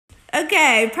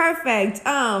Okay, perfect.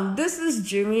 This is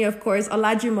Jimmy, of course,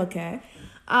 Olajumoke.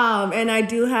 And I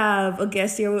do have a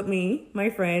guest here with me, my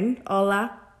friend,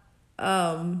 Ola.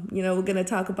 We're gonna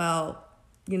talk about,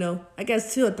 I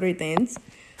guess 2 or 3 things.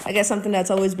 I guess something that's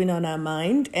always been on our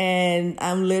mind. And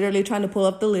I'm literally trying to pull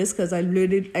up the list because I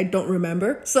don't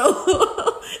remember. So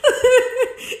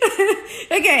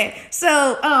okay,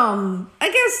 so I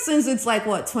guess since it's like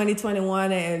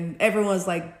 2021 and everyone's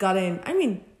like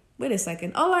wait a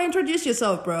second. Ola, introduce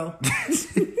yourself, bro.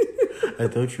 I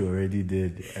thought you already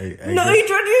did. Introduce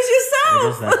yourself. I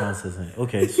guess that counts as it.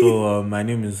 Okay, so my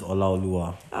name is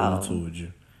Olaoluwa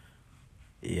Olutoju.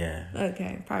 Yeah.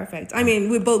 Okay, perfect. I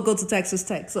mean, we both go to Texas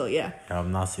Tech, so yeah.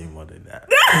 I'm not saying more than that.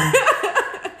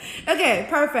 Okay,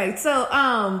 perfect. So,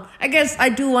 I guess I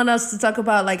do want us to talk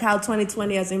about like how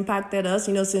 2020 has impacted us,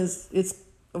 since it's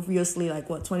obviously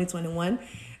 2021.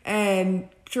 And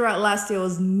throughout last year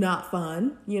was not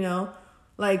fun,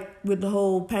 like with the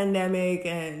whole pandemic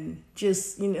and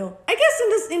just, I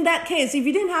guess in that case, if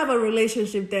you didn't have a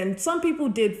relationship, then some people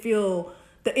did feel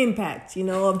the impact,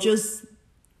 of just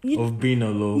of being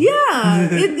alone. Yeah,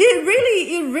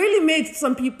 it really made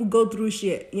some people go through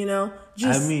shit,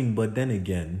 but then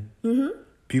again,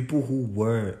 people who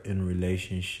were in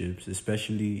relationships,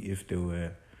 especially if they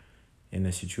were in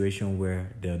a situation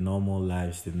where their normal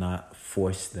lives did not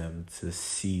force them to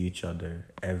see each other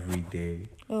every day.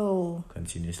 Oh.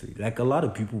 Continuously. Like a lot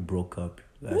of people broke up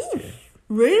last year.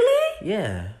 Really?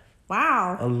 Yeah.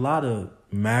 Wow. A lot of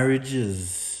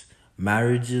marriages,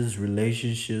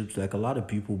 relationships, like a lot of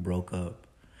people broke up.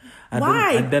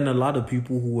 And then a lot of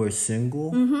people who were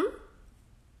single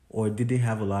or didn't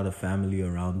have a lot of family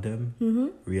around them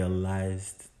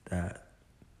realized that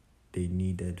they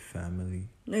needed family.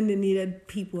 And they needed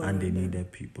people around them. And they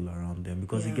needed people around them.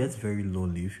 Because it gets very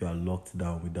lonely if you are locked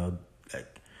down without,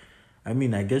 I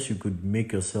guess you could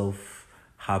make yourself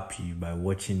happy by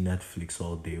watching Netflix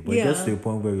all day. But it gets to a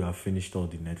point where you have finished all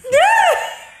the Netflix.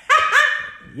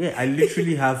 Yeah, I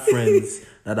literally have friends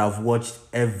that have watched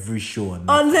every show on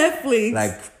Netflix.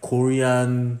 Like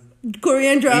Korean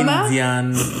drama?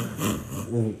 Indian,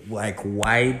 like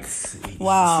white,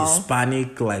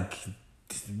 Hispanic, like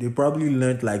they probably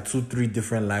learned 2-3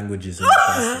 different languages in the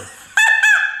process.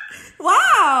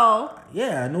 Wow.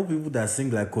 Yeah, I know people that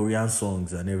sing Korean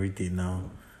songs and everything now.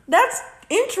 That's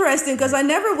interesting because I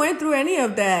never went through any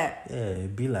of that. Yeah,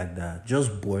 it'd be like that.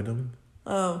 Just boredom.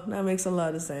 Oh, that makes a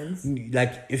lot of sense.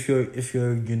 Like if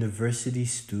you're a university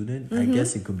student, I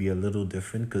guess it could be a little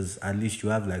different because at least you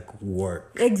have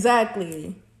work.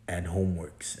 Exactly. And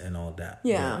homeworks and all that.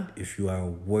 Yeah. But if you are a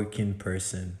working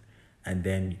person and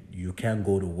then you can't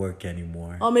go to work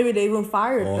anymore. Or maybe they even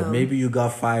fired them. Or maybe you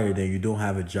got fired and you don't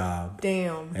have a job.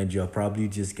 Damn. And you're probably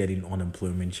just getting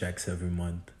unemployment checks every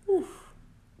month. Oof.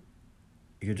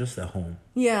 You're just at home.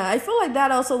 Yeah, I feel like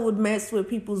that also would mess with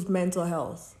people's mental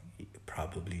health.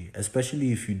 Probably.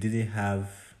 Especially if you didn't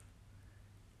have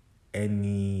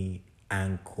any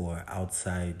anchor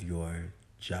outside your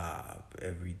job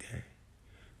every day.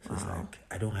 So it's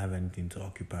I don't have anything to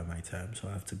occupy my time, so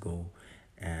I have to go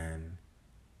and,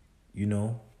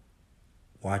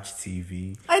 watch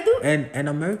TV. I do. And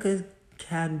America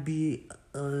can be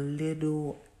a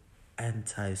little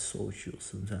antisocial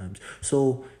sometimes.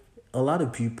 So a lot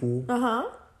of people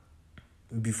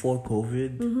before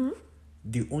COVID,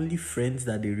 the only friends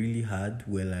that they really had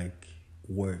were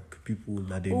work, people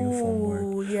that they knew from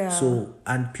work. Yeah. So,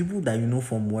 and people that you know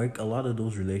from work, a lot of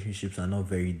those relationships are not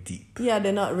very deep. Yeah,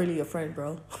 they're not really your friend,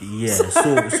 bro. Yeah.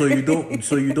 So you don't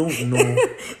know,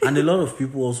 and a lot of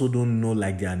people also don't know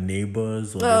their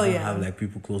neighbors or they don't have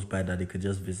people close by that they could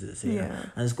just visit. So, yeah.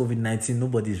 And it's COVID-19,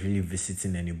 nobody's really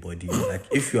visiting anybody.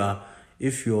 If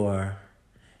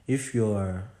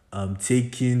you're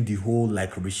taking the whole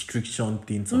restriction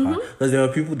thing to heart, because there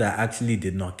were people that actually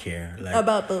did not care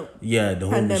about the whole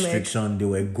pandemic. restriction. They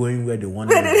were going where they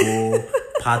wanted to go,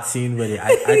 partying where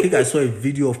I think I saw a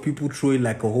video of people throwing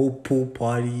a whole pool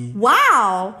party.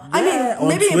 Wow. Yeah, I mean,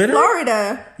 maybe Twitter? in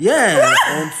Florida. Yeah,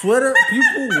 on Twitter,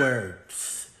 people were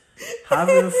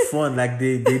having fun.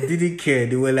 They didn't care.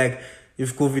 They were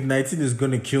if COVID-19 is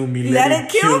gonna kill me, let it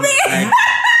kill me.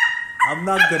 I'm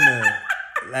not gonna.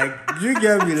 Do you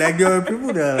get me? There were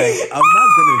people that are I'm not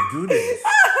gonna do this.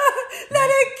 Let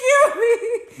it kill me.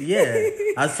 Yeah.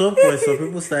 At some point, some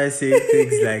people started saying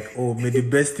things may the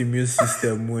best immune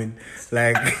system win.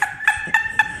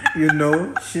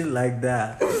 Shit like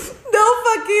that. No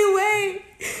fucking way.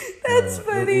 That's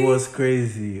funny. It was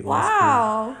crazy.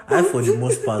 Wow. I, for the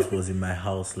most part, was in my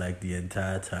house the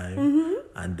entire time.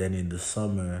 And then in the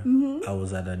summer, I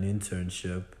was at an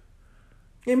internship.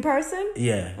 In person?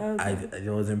 Yeah, Okay. it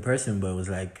was in person, but it was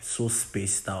like so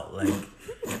spaced out,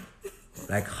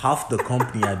 like half the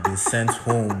company had been sent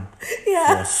home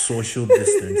Yeah. for social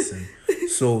distancing.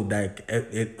 So like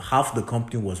half the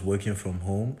company was working from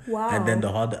home, Wow. and then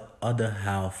the other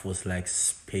half was like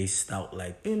spaced out,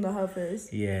 like In the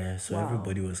office. yeah. So Wow.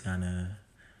 everybody was kind of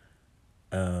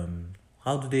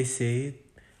how do they say it?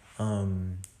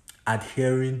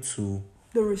 Adhering to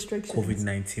The restrictions.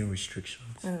 COVID-19 restrictions.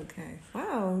 Okay.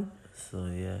 Wow. So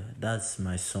yeah, that's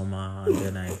my summer, and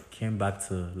then I came back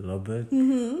to Lubbock,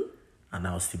 and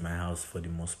I was in my house for the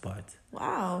most part.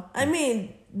 Wow. I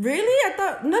mean, really? I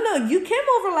thought no, you came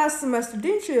over last semester,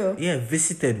 didn't you? Yeah,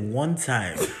 visited one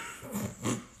time,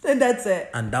 And that's it.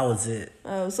 and that was it.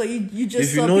 Oh, so you just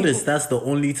If you saw notice, people. that's the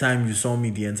only time you saw me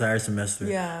the entire semester.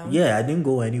 Yeah. Yeah, I didn't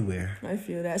go anywhere. I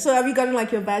feel that. So have you gotten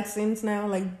like your vaccines now,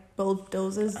 like both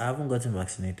doses? I haven't gotten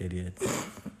vaccinated yet.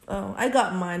 Oh, I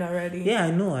got mine already. Yeah,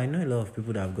 I know a lot of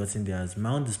people that have gotten theirs.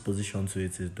 My own disposition to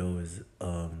it is though is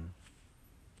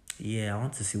yeah, I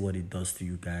want to see what it does to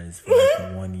you guys for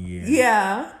like 1 year.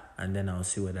 Yeah. And then I'll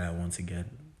see whether I want to get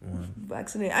one.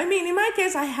 Vaccinated. I mean, in my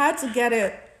case, I had to get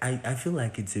it. I feel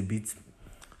like it's a bit.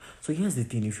 So here's the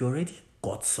thing: if you already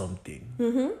got something,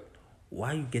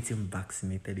 why are you getting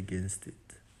vaccinated against it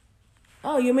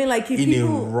Oh, you mean like if in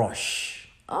people? a rush?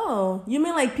 Oh, you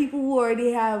mean like people who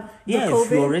already have the Yeah, COVID?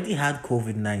 if you already had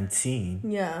COVID-19,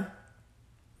 Yeah.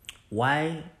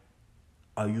 why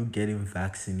are you getting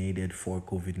vaccinated for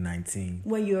COVID-19?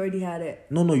 When you already had it.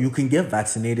 No, you can get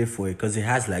vaccinated for it because it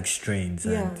has like strains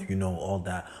Yeah. and all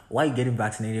that. Why are you getting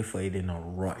vaccinated for it in a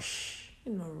rush?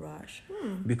 In a rush.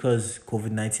 Because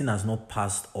COVID-19 has not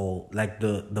passed all, like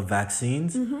the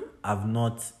vaccines have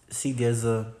not. See, there's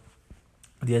a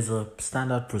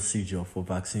standard procedure for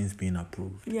vaccines being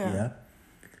approved. Yeah.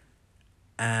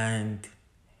 And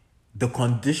the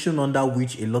condition under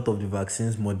which a lot of the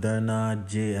vaccines, Moderna,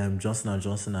 Johnson &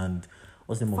 Johnson, and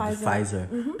what's the name of the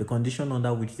Pfizer, the condition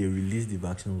under which they released the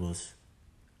vaccine was,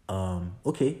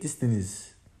 okay, this thing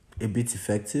is a bit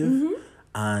effective,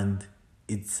 and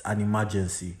it's an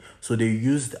emergency. So they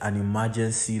used an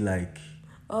emergency, like,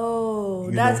 Oh,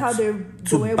 that's how they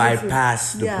to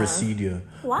bypass the yeah. procedure.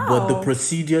 Wow. But the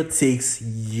procedure takes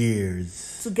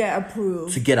years to get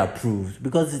approved. to get approved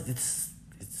because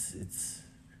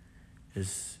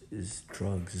it's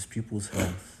drugs, it's people's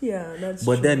health. Yeah, that's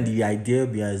But true. then the idea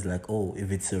behind is like, oh,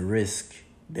 if it's a risk,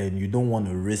 then you don't want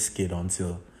to risk it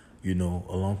until, a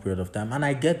long period of time. And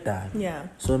I get that. Yeah.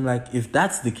 So I'm like, if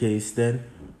that's the case, then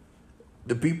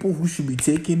the people who should be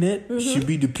taking it should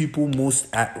be the people most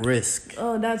at risk.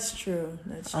 Oh, that's true.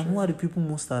 That's And true. who are the people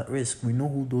most at risk? We know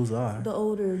who those are. The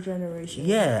older generation.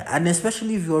 Yeah, and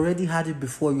especially if you already had it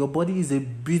before, your body is a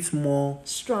bit more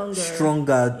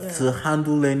Stronger. Yeah. to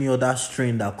handle any other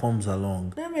strain that comes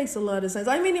along. That makes a lot of sense.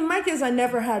 I mean, in my case, I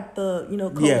never had the,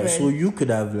 COVID. Yeah, so you could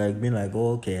have been like,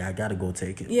 oh, okay, I gotta go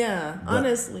take it. Yeah, But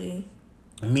honestly.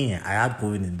 Me, I had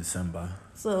COVID in December.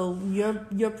 So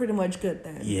you're pretty much good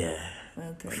then. Yeah.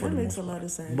 Okay, For that the makes most a lot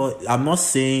of sense. But I'm not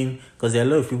saying, because there are a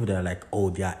lot of people that are like, oh,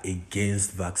 they are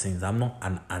against vaccines. I'm not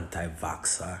an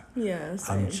anti-vaxxer. Yeah,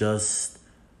 same. I'm just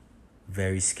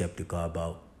very skeptical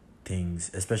about things,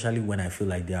 especially when I feel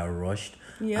like they are rushed.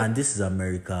 Yeah. And this is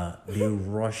America. They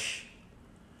rush.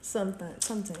 Something.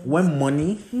 When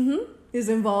money Is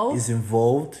involved? is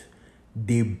involved,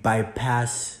 they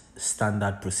bypass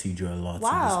standard procedure a lot in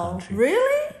Wow. this country.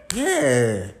 Really?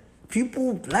 Yeah.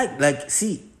 People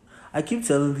see, I keep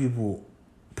telling people,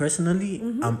 personally,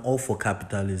 I'm all for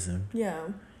capitalism. Yeah.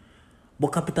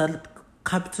 But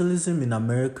capitalism in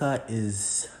America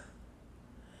is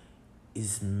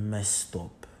messed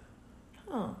up.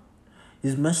 Oh.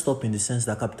 It's messed up in the sense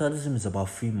that capitalism is about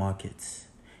free markets.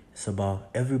 It's about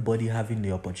everybody having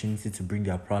the opportunity to bring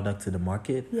their product to the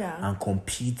market and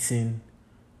competing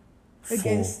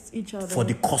Against each other. for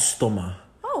the customer.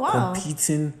 Oh, wow.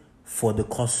 Competing for the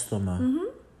customer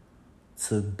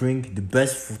to bring the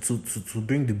best to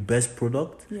bring the best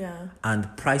product. Yeah.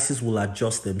 And prices will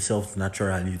adjust themselves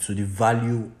naturally to the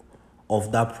value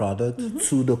of that product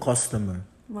to the customer.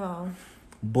 Wow.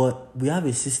 But we have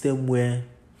a system where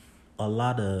a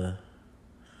lot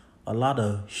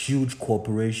of huge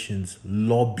corporations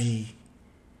lobby.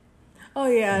 Oh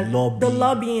yeah. The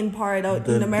lobbying part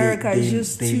in America is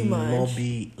just too much. They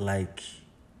lobby like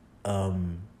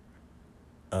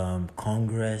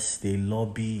Congress. They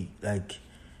lobby like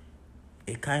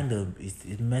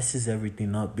it messes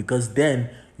everything up, because then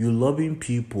you're lobbying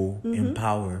people in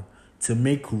power to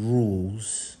make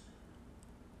rules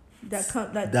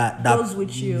that goes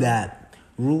with you. That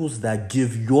rules that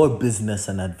give your business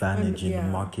an advantage in yeah. the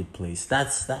marketplace.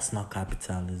 That's not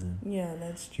capitalism. Yeah,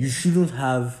 that's true. You shouldn't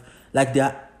have, like,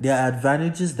 there are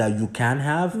advantages that you can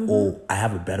have. Oh, I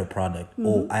have a better product.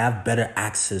 Oh, I have better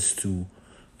access to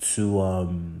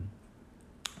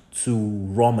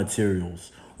raw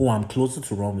materials. Oh, I'm closer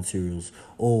to raw materials.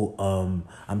 Oh,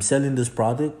 I'm selling this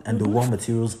product and the raw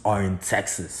materials are in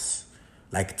Texas.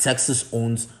 Like, Texas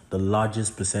owns the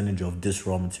largest percentage of this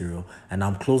raw material and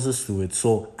I'm closest to it.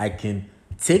 So I can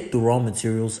take the raw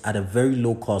materials at a very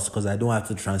low cost because I don't have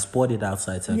to transport it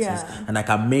outside Texas. Yeah. And I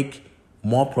can make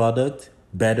more product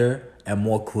better and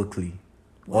more quickly.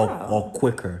 Wow. Or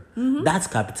quicker. That's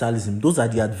capitalism. Those are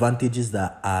the advantages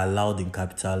that are allowed in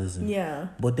capitalism. Yeah.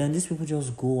 But then these people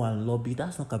just go and lobby.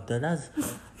 That's not capitalism.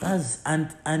 That's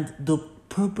and the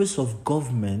purpose of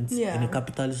government in a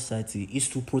capitalist society is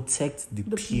to protect the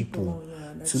people.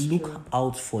 Yeah, that's to look true.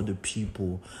 out for the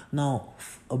people. Now,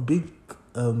 a big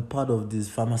part of these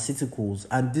pharmaceuticals,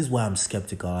 and this is why I'm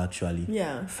skeptical actually.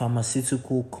 Yeah.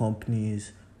 Pharmaceutical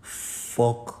companies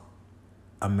fuck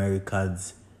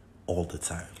Americans all the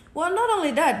time. Well, not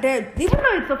only that, even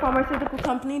though it's a pharmaceutical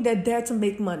company, they're there to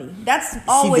make money. That's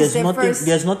always their first.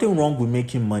 There's nothing wrong with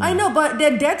making money. I know, but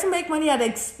they're there to make money at the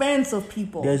expense of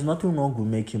people. There's nothing wrong with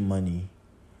making money.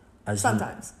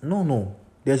 Sometimes. No.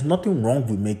 There's nothing wrong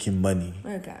with making money.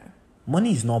 Okay.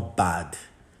 Money is not bad.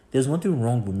 There's nothing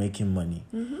wrong with making money.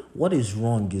 What is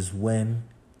wrong is when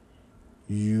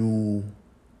you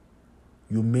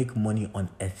make money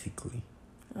unethically.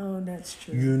 Oh, that's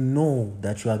true. You know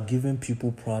that you are giving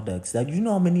people products. Like, you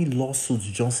know how many lawsuits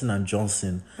Johnson &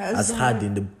 Johnson has had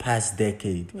in the past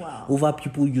decade. Wow. Over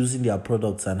people using their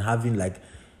products and having like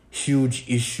huge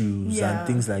issues and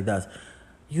things like that.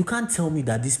 You can't tell me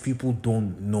that these people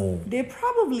don't know. They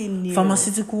probably knew.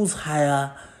 Pharmaceuticals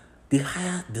hire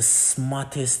the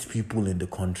smartest people in the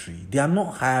country. They are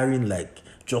not hiring like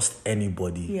just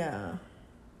anybody. Yeah.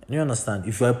 You understand?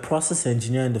 If you're a process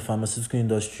engineer in the pharmaceutical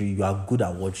industry, you are good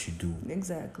at what you do.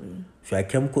 Exactly. If you're a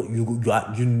chemical,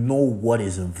 you know what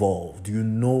is involved. You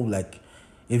know, like,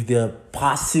 if there are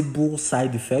possible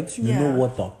side effects, you know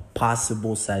what the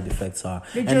possible side effects are.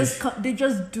 They just do not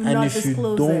disclose it. And if you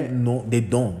don't know, they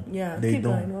don't. Yeah, they keep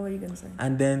don't. going. What were you going to say?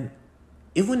 And then,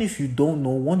 even if you don't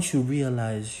know, once you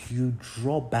realize, you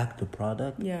draw back the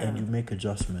product and you make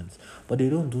adjustments. But they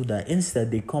don't do that.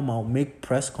 Instead, they come out, make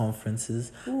press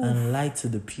conferences and lie to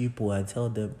the people and tell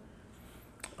them.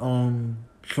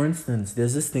 For instance,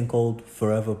 there's this thing called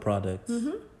Forever Products.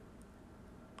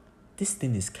 This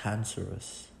thing is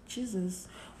cancerous. Jesus.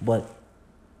 But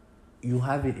you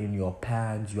have it in your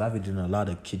pans. You have it in a lot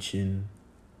of cooking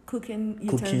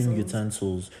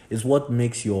utensils. It's what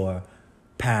makes your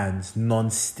pans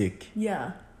non-stick.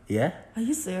 Yeah. Yeah? Are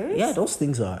you serious? Yeah, those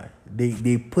things are.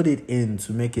 They put it in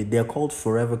to make it. They're called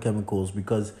forever chemicals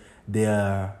because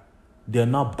they're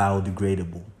not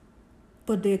biodegradable.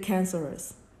 But they're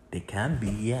cancerous. They can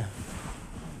be, yeah.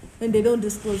 And they don't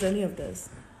disclose any of this.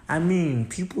 I mean,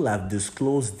 people have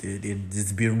disclosed it.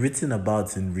 It's been written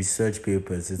about in research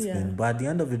papers. But at the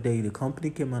end of the day, the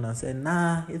company came out and said,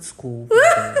 "Nah, it's cool."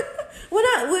 We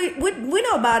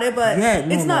know about it, but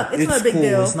it's not a big cool.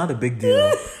 deal. It's not a big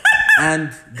deal.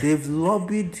 And they've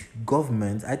lobbied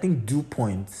government. I think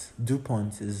DuPont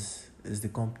is the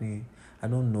company. I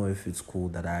don't know if it's cool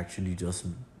that I actually just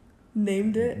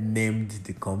named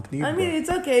the company. I mean, it's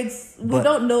okay. We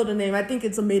don't know the name. I think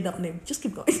it's a made up name. Just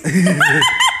keep going.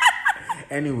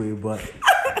 Anyway, but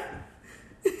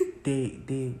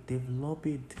they've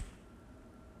lobbied.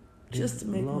 Just to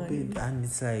make money. And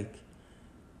it's like,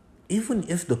 even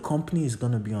if the company is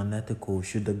gonna be unethical,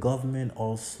 should the government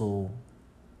also,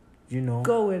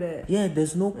 go with it? Yeah,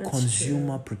 there's no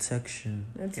consumer protection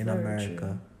in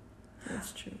America. True.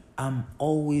 That's true. I'm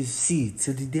always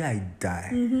till the day I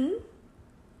die.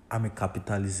 I'm a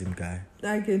capitalism guy.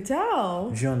 I can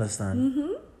tell. Do you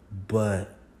understand?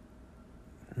 But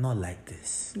not like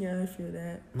this. Yeah, I feel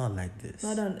that. Not like this.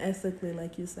 Not unethically,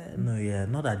 like you said. No, yeah,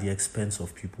 not at the expense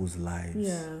of people's lives.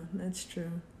 Yeah, that's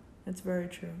true. That's very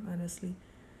true, honestly.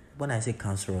 When I say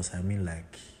cancerous, I mean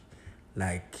like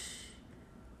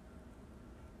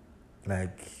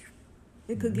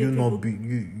it could you not be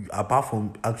you apart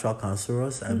from actual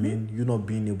cancerous. I mean, you not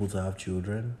being able to have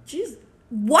children. Jeez,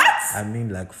 what? I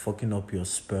mean, like fucking up your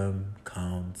sperm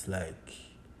count, like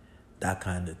that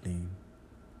kind of thing.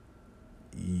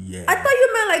 Yeah. I thought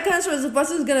you meant like cancer is the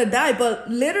person's gonna die, but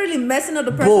literally messing up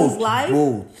the person's life.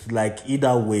 Both, like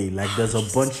either way, like there's a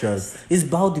bunch of. It's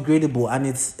biodegradable, and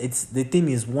it's the thing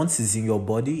is, once it's in your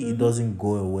body, it doesn't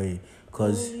go away.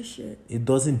 because Holy shit. it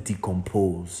doesn't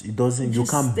decompose. It doesn't. You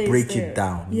just can't stays break there. it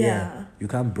down. Yeah. You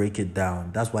can't break it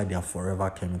down. That's why they are forever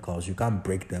chemicals. You can't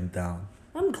break them down.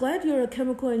 I'm glad you're a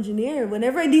chemical engineer.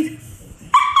 Whenever I need,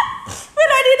 when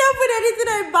I need help with anything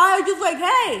I buy, I'm just like,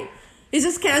 hey, is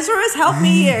this cancerous? Help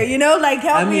me here. You know, like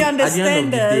help me understand at the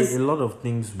end of the this. day, a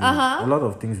lot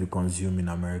of things we consume in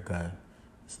America,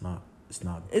 it's not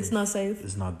It's not safe.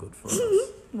 It's not good for us.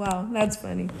 Wow, that's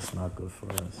funny. It's not good for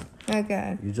us.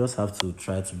 Okay. You just have to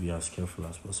try to be as careful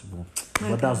as possible.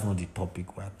 But that's not the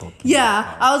topic we're talking Yeah,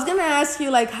 about. I was gonna ask you,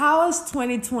 like, how has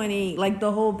 2020, like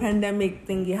the whole pandemic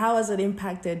thingy, how has it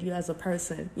impacted you as a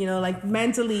person? You know, like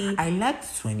mentally. I liked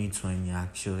 2020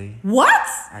 actually. What?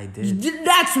 I did.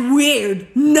 That's weird.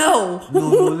 No. No,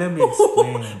 let me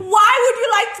explain. Why would you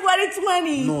like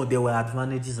 2020? No, there were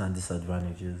advantages and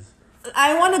disadvantages.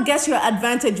 I want to guess your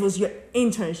advantage was your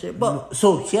internship, but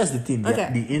So here's the thing.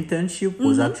 Okay. The internship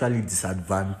was actually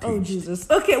disadvantaged. oh Jesus.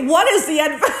 Okay, what is the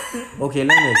advantage? Okay,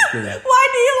 let me explain that. Why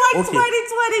do you like Okay.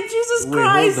 2020? Jesus Wait,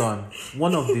 Christ. hold on.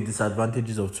 One of the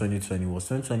disadvantages of 2020 was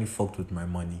 2020 fucked with my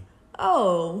money.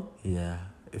 Oh, Yeah,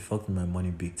 it fucked with my money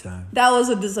big time. that was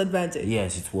a disadvantage.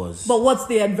 Yes, it was. But what's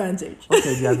the advantage?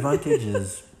 Okay, the advantage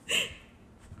is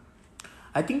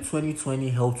I think 2020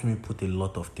 helped me put a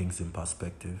lot of things in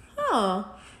perspective. Huh.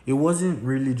 It wasn't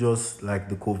really just like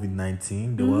the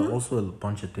COVID-19. There were also a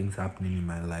bunch of things happening in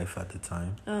my life at the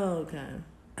time. Oh, okay.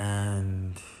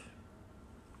 And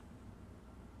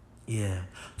yeah,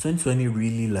 2020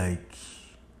 really like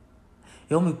it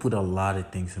helped me put a lot of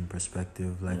things in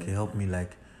perspective. Like it helped me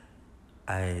like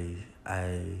I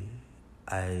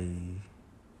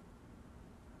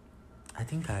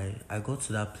think I got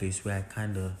to that place where I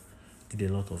kind of did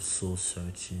a lot of soul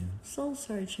searching, Soul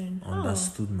searching.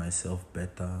 understood myself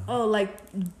better. Oh, like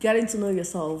getting to know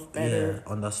yourself better.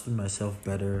 Yeah, understood myself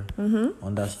better.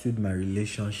 Understood my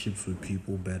relationships with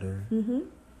people better.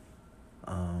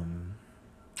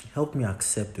 Helped me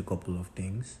accept a couple of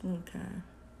things. Okay.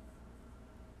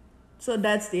 So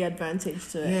that's the advantage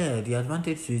to it. Yeah, the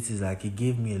advantage to it is like it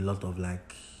gave me a lot of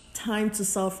like Time to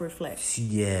self-reflect.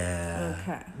 yeah,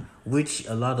 Okay. which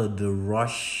a lot of the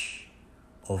rush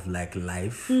of like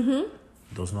life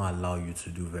does not allow you to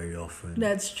do very often.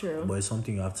 That's true. But it's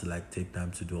something you have to like take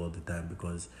time to do all the time,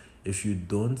 because if you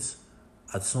don't,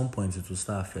 at some point it will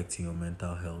start affecting your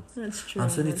mental health. That's true.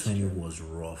 And That's 2020 true. was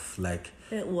rough. Like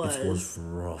It was. It was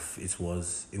rough. It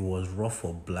was rough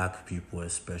for Black people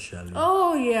especially.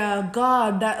 Oh yeah,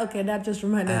 God. That just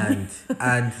reminded me.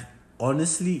 And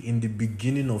honestly, in the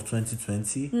beginning of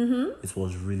 2020, it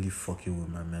was really fucking with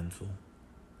my mental.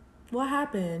 What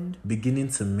happened? Beginning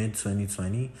to mid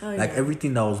 2020, Oh, like yeah.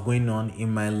 everything that was going on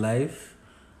in my life,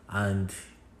 and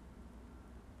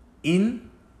in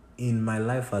my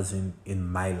life, as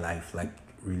in my life, like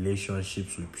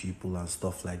relationships with people and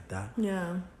stuff like that.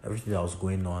 Yeah. Everything that was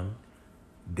going on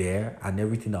there, and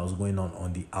everything that was going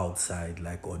on the outside,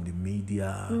 like on the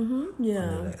media.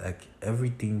 Yeah. Like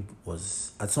everything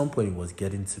was, at some point, it was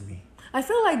getting to me. I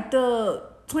feel like the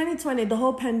 2020, the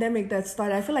whole pandemic that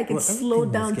started, I feel like it Well,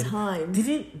 slowed everything was down getting-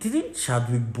 time. Didn't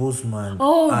Chadwick Boseman?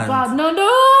 Oh and- God, no,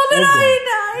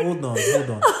 Hold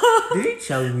on. Didn't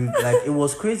Chadwick, like, it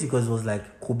was crazy because it was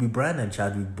like Kobe Bryant and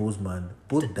Chadwick Boseman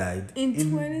both died In the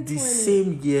 2020.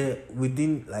 same year,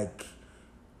 within like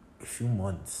a few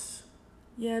months.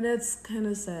 Yeah, that's kind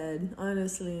of sad,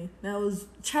 honestly. That was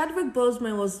Chadwick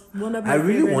Boseman was one of my I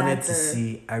really favorite wanted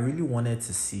actors.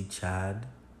 to see Chad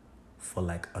for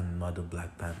like another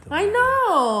Black Panther I movie.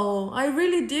 know, I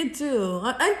really did too.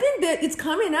 I think that it's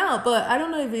coming out, but I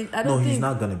don't know if it. I don't No, think. he's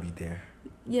not gonna be there.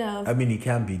 Yeah. I mean, he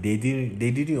can be. They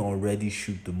didn't already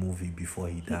shoot the movie before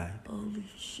he died. Holy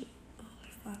shit!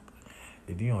 Holy fuck!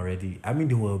 They didn't already. I mean,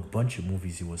 there were a bunch of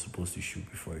movies he was supposed to shoot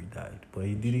before he died, but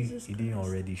he didn't. Jesus He didn't Christ.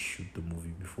 already shoot the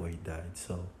movie before he died.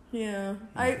 So Yeah,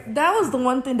 that was the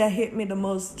one thing that hit me the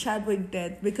most, Chadwick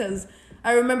death, because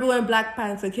I remember when Black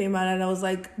Panther came out and I was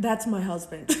like, that's my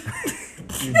husband.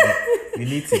 you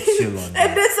need to chill on that.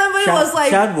 And then somebody Chad, was like,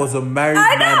 Chad was a married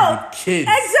I man know, with kids.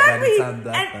 exactly. By the time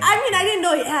Black And Panther I mean, I didn't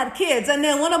know he had kids. And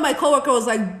then one of my coworkers was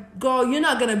like, girl, you're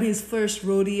not going to be his first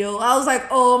rodeo. I was like,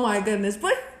 oh my goodness.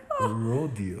 But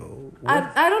rodeo.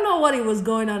 I don't know what he was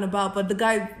going on about, but the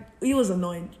guy, he was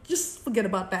annoying. Just forget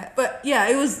about that. But yeah,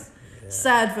 it was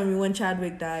sad for me when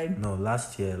Chadwick died. No,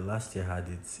 last year had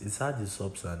it's had its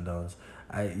ups and downs.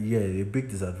 The big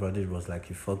disadvantage was like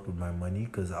he fucked with my money,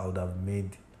 because I would have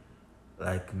made,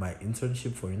 like, my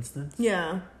internship, for instance.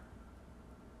 Yeah.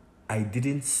 I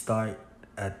didn't start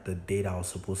at the date I was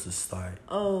supposed to start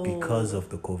Oh. because of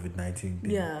the COVID-19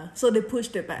 thing. Yeah. So they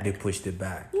pushed it back. They pushed it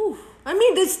back. Oof. I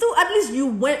mean, there's still, at least you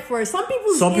went for it. Some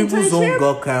people's own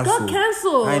got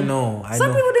canceled. I know.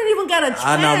 Some people didn't even get a chance.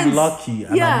 And I'm lucky.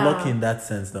 And I'm lucky in that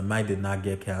sense that mine did not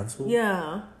get canceled.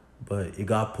 Yeah. But it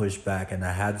got pushed back, and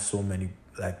I had so many,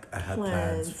 like, I had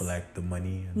plans for, like, the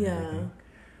money and everything.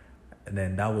 And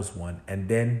then that was one. And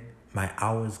then my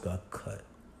hours got cut.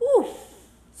 Ooh.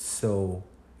 So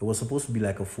it was supposed to be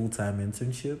like a full-time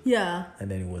internship. Yeah.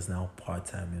 And then it was now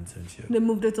part-time internship. They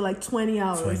moved it to like 20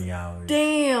 hours. 20 hours.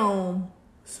 Damn.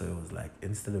 So it was like,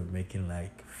 instead of making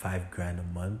like $5,000 a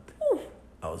month,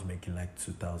 I was making like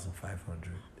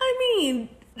 2,500. I mean,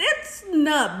 that's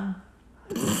not...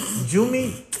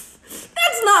 Jumi,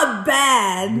 that's not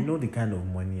bad. you know the kind of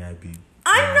money I be...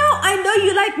 I know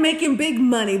you like making big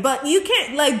money, but you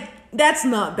can't, like... That's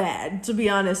not bad, to be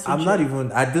honest with you. Not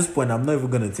even, at this point, I'm not even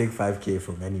going to take $5,000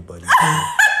 from anybody.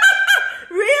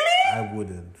 Really? I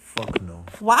wouldn't. Fuck no.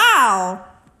 Wow.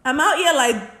 I'm out here,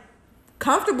 like,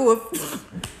 comfortable with...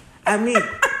 I mean...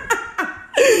 oh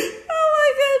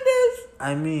my goodness.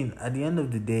 I mean, at the end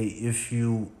of the day, if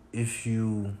you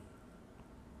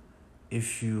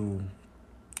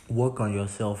work on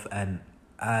yourself and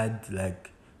add,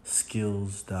 like,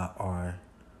 skills that are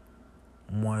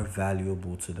more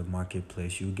valuable to the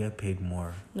marketplace, you get paid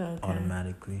more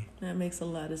automatically. That makes a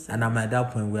lot of sense. And I'm at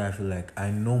that point where I feel like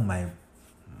I know my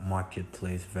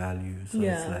marketplace value, so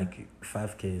it's like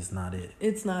 $5,000 is not it.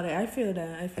 It's not it. I feel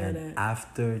that. And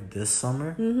after this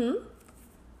summer,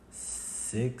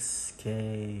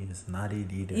 $6,000 is not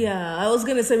it either. Yeah, I was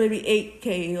gonna say maybe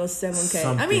 $8,000 or $7,000.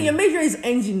 Something. I mean, your major is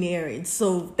engineering,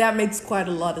 so that makes quite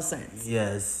a lot of sense.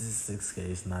 Yes, $6,000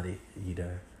 is not it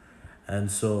either. And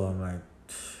so I'm like,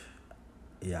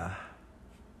 yeah.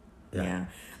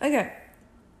 Okay.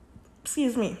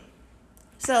 Excuse me.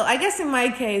 So I guess in my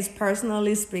case,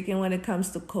 personally speaking, when it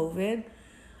comes to COVID,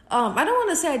 I don't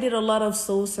want to say I did a lot of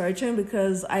soul searching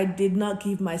because I did not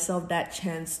give myself that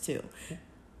chance to.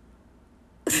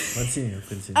 Continue.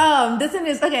 The thing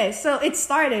is, okay, so it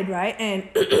started, right? And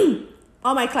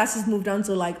all my classes moved on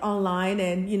to like online,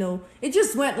 and it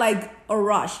just went like a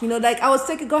rush. Like I was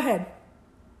taking. Go ahead.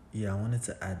 Yeah, I wanted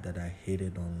to add that I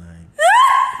hated online.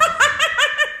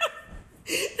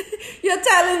 You're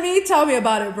telling me? Tell me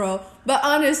about it, bro. But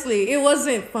honestly, it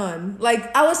wasn't fun.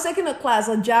 Like, I was taking a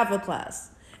Java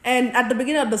class. And at the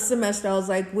beginning of the semester, I was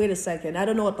like, wait a second. I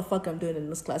don't know what the fuck I'm doing in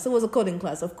this class. It was a coding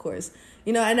class, of course.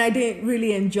 And I didn't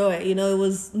really enjoy it. It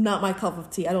was not my cup of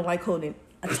tea. I don't like coding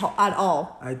at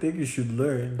all. I think you should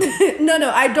learn. No,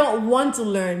 I don't want to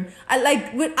learn. I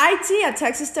like with IT at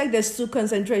Texas Tech, there's 2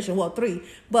 concentration, 3,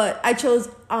 but I chose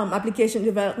application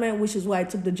development, which is why I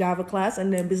took the Java class,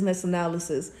 and then business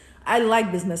analysis. I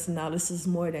like business analysis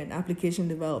more than application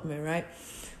development, right?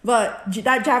 But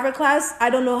that Java class, I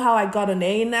don't know how I got an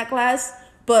A in that class,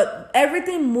 but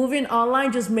everything moving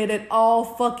online just made it all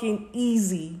fucking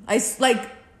easy.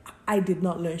 I did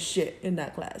not learn shit in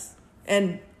that class,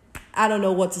 and I don't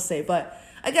know what to say, but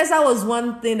I guess that was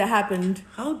one thing that happened.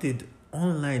 How did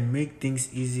online make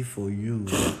things easy for you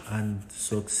and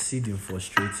succeed in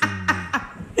frustrating me?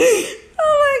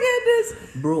 Oh my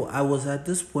goodness. Bro, I was at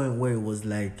this point where it was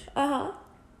like...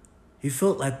 It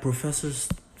felt like professors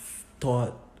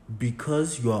thought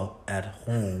because you're at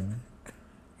home,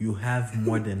 you have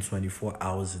more than 24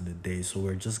 hours in the day, so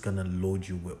we're just gonna load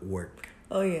you with work.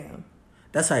 Oh, yeah.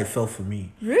 That's how it felt for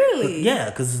me. Really? Yeah,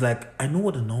 because it's like, I know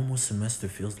what a normal semester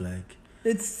feels like.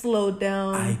 It's slowed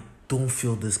down. I don't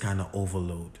feel this kind of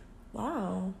overload.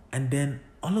 Wow. And then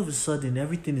all of a sudden,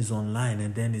 everything is online,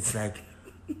 and then it's like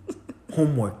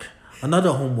homework,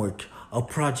 another homework, a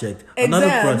project, another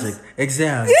project,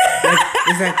 exams.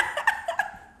 It's like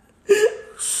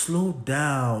slow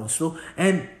down,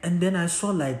 and then I saw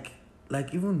like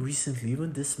even recently,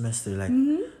 even this semester, like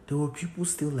there were people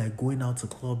still like going out to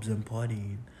clubs and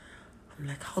partying. I'm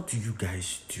like, how do you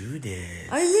guys do this?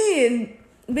 I mean,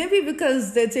 maybe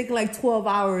because they're taking like 12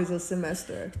 hours a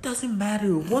semester. It doesn't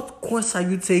matter. What course are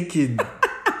you taking?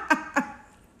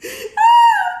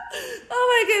 Oh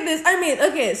my goodness. I mean,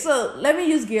 okay, so let me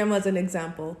use Guillermo as an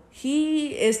example.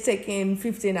 He is taking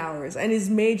 15 hours and his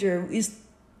major is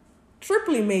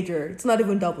triply major. It's not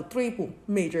even double, triple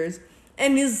majors.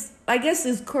 And I guess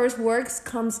his coursework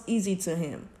comes easy to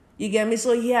him. You get me?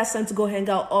 So he has time to go hang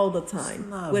out all the time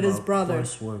with his brother.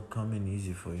 Coursework coming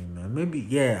easy for you, man. Maybe,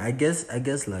 yeah. I guess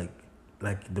like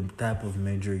the type of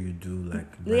major you do, like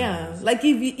like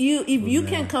if you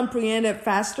can comprehend it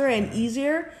faster and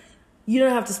easier, you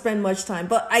don't have to spend much time.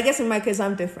 But I guess in my case,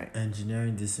 I'm different.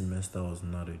 Engineering this semester was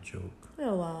not a joke.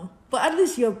 Oh wow! But at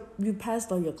least you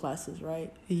passed all your classes,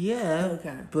 right? Yeah.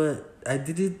 Okay. But I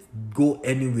didn't go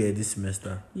anywhere this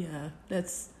semester. Yeah,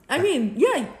 that's. I mean,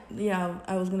 yeah.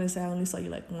 I was gonna say I only saw you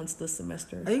like once this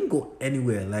semester. I didn't go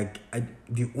anywhere. Like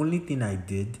the only thing I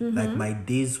did, like my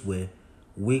days were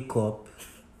wake up,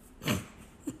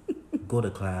 go to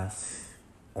class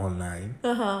online.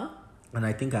 And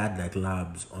I think I had like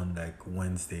labs on like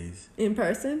Wednesdays. In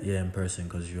person? Yeah, in person,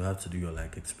 because you have to do your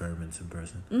like experiments in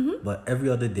person. But every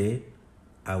other day,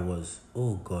 I was,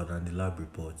 oh God, and the lab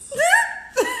reports.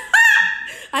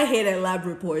 I hated lab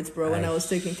reports, bro, when I was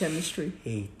taking chemistry.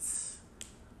 Hate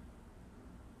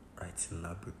writing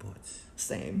lab reports.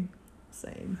 Same.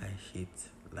 I hate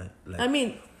like. I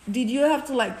mean, did you have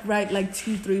to like write like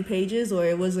 2-3 pages, or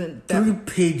it wasn't that 3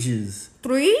 pages?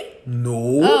 3?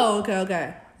 No. Oh,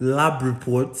 okay. Lab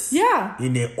reports. Yeah.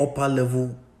 In an upper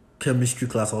level chemistry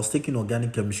class. I was taking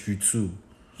organic chemistry too.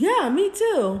 Yeah, me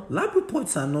too. Lab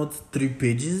reports are not 3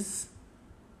 pages.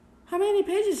 How many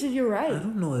pages did you write? I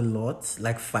don't know, a lot.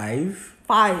 Like 5.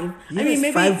 5. Yes, I mean,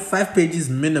 maybe 5 pages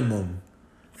minimum.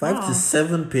 5 to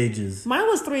 7 pages. Mine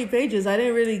was 3 pages. I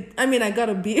didn't really. I mean, I got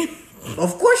a B.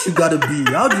 Of course you gotta be.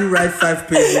 How do you write 5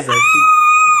 pages? I think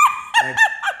like,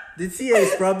 the TA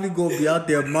is probably gonna be out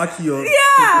there marking your.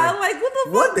 Yeah, like what the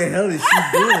fuck? What the hell is she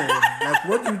doing? Like,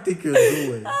 what do you think you're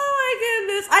doing? Oh my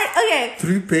goodness! Okay.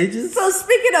 3 pages. So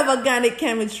speaking of organic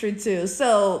chemistry too,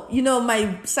 so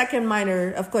my second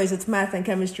minor, of course, it's math and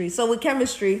chemistry. So with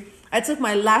chemistry, I took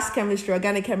my last chemistry,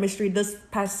 organic chemistry, this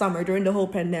past summer during the whole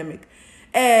pandemic.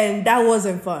 And that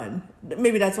wasn't fun.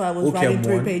 Maybe that's why I was writing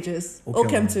 3 pages.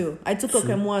 OChem 2. I took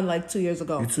OChem 1 like 2 years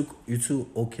ago. You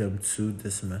took OChem 2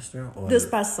 this semester, or this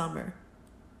past summer?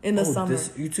 In the summer.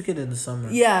 You took it in the summer.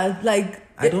 Yeah, like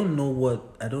I don't know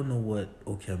what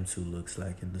OChem 2 looks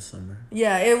like in the summer.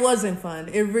 Yeah, it wasn't fun.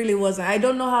 It really wasn't. I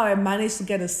don't know how I managed to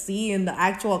get a C in the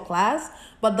actual class,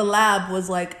 but the lab was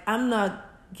like, I'm not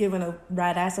giving a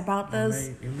rat ass about this.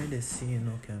 You made a C in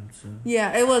OChem 2.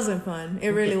 Yeah, it wasn't fun. It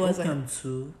really wasn't. OChem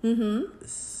 2.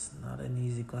 It's not an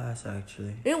easy class,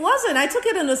 actually. It wasn't. I took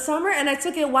it in the summer, and I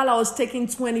took it while I was taking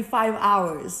 25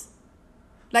 hours.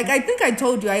 Like, I think I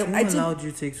told you. Who allowed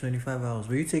you to take 25 hours?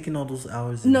 Were you taking all those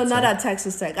hours No, not at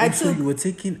Texas Tech. So you were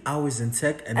taking hours in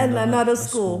Tech and another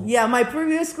school. Yeah, my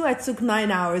previous school, I took 9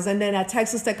 hours. And then at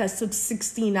Texas Tech, I took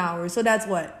 16 hours. So that's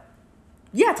what?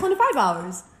 Yeah, 25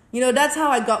 hours. That's how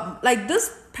I got, like,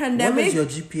 this pandemic. What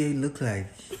does your GPA look like?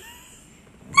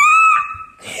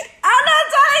 I'm not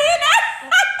telling you that.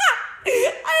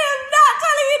 I am not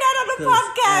telling you that on the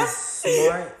podcast.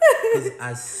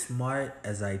 As smart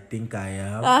as I think I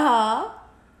am,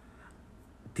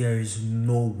 there is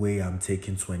no way I'm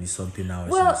taking 20-something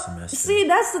hours in a semester. See,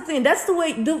 that's the thing. That's the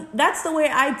way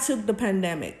I took the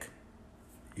pandemic.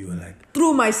 You were like,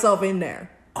 threw myself in there.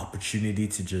 Opportunity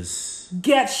to just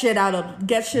get done.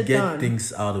 Get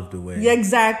things out of the way. Yeah,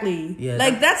 exactly. Yeah,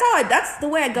 that's the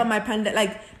way I got my pandemic.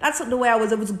 Like, that's the way I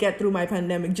was able to get through my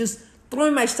pandemic. Just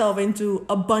throwing myself into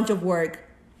a bunch of work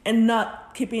and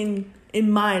not keeping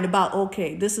in mind about,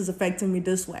 okay, this is affecting me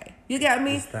this way. You get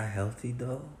me? Is that healthy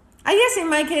though? I guess in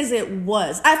my case it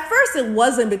was. At first it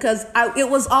wasn't, because it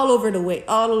was all over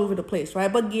the place,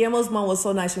 right? But Guillermo's mom was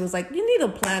so nice. She was like, you need a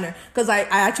planner. Because I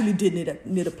actually did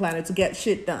need a planner to get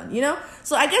shit done,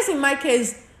 So I guess in my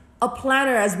case, a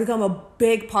planner has become a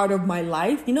big part of my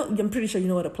life. I'm pretty sure you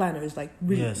know what a planner is, like,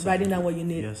 really writing down what you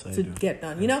need to get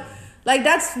done, Like,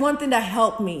 that's one thing that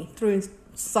helped me through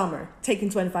summer,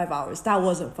 taking 25 hours. That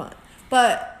wasn't fun.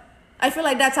 But I feel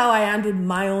like that's how I handled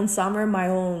my own summer, my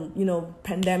own,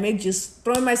 pandemic, just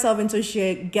throwing myself into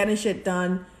shit, getting shit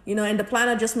done, and the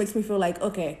planner just makes me feel like,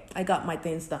 okay, I got my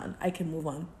things done. I can move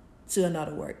on to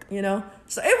another work,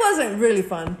 So it wasn't really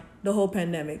fun, the whole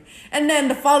pandemic. And then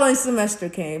the following semester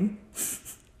came.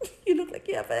 You look like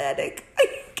you have a headache.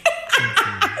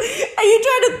 Are you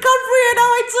trying to comprehend how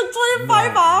I took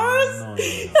 25 hours? No.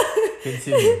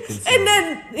 Continue. And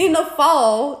then in the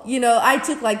fall, I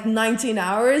took like 19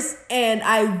 hours, and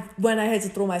I went ahead to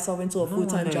throw myself into a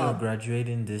full-time job. You're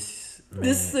graduating this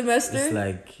semester. It's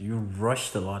like you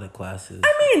rushed a lot of classes.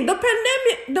 I mean,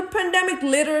 the pandemic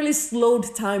literally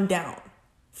slowed time down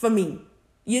for me.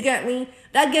 You get me?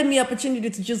 That gave me opportunity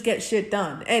to just get shit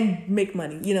done and make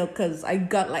money, because I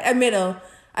got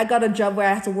a job where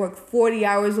I had to work 40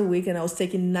 hours a week, and I was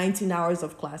taking 19 hours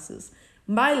of classes.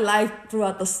 My life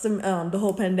throughout the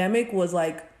whole pandemic was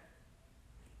like,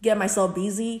 get myself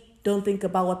busy. Don't think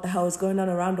about what the hell is going on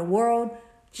around the world.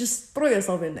 Just throw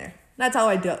yourself in there. That's how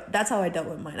I dealt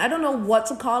with mine. I don't know what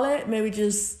to call it. Maybe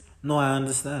just... No, I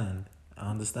understand.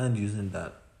 I understand using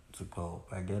that to cope.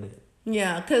 I get it.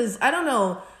 Yeah, because I don't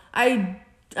know. I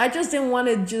just didn't want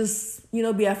to just,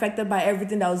 be affected by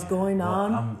everything that was going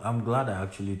on. I'm glad I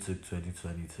actually took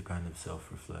 2020 to kind of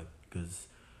self-reflect, because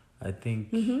I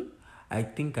think I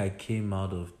think I came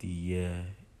out of the year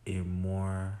a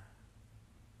more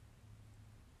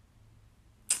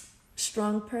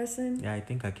strong person. Yeah, I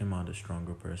think I came out a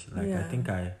stronger person. Like Yeah.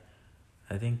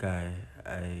 I think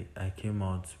I came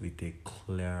out with a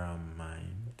clearer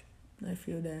mind. I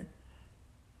feel that.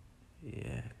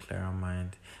 Yeah, clearer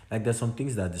mind. Like there's some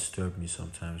things that disturb me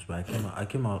sometimes, but I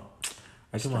came out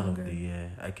of Stronger. the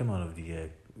year. I came out of the year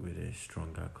with a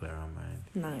stronger, clearer mind.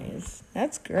 Nice.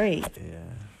 That's great. Yeah.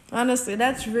 Honestly,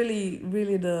 that's really,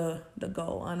 really the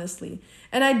goal, honestly.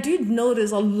 And I did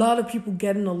notice a lot of people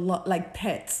getting a lot like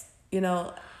pets, you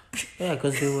know. Yeah,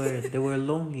 because they were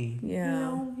lonely. Yeah.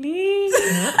 Lonely.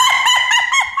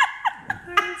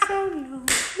 I'm so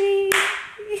lonely.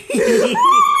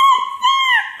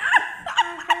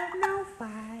 I have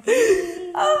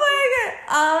nobody. Oh my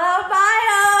god.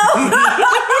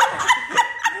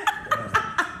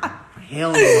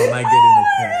 Hell no, am I getting a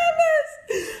pet?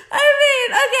 I mean,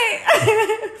 okay.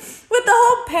 With the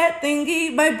whole pet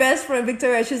thingy, my best friend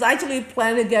Victoria, she's actually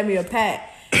planning to get me a pet.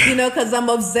 You know, because I'm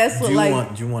obsessed with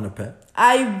Do you want a pet?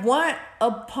 I want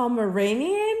a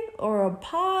Pomeranian or a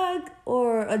Pug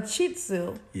or a Shih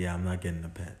Tzu. Yeah, I'm not getting a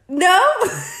pet. No?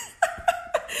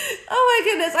 Oh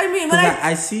my goodness. I mean, when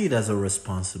I see it as a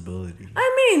responsibility.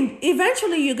 I mean,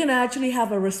 eventually you're going to actually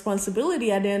have a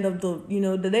responsibility at the end of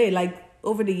the day. Like,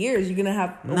 over the years, you're going to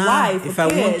have a wife, if a I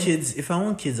kid.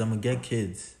 want kids, I'm going to get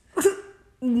kids.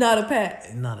 Not a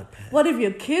pet. Not a pet. What if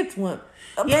your kids want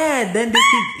a pet? Yeah, then they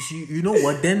think, you know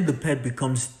what? Then the pet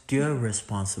becomes their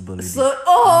responsibility. So,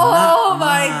 Not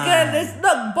my mine. goodness.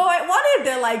 Look, boy, what if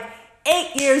they're like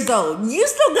 8 years old? You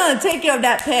still going to take care of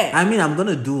that pet? I mean, I'm going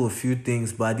to do a few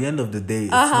things, but at the end of the day,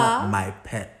 it's not my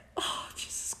pet. Oh,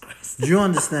 Jesus Christ. Do you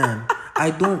understand? I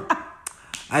don't.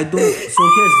 So here's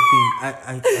the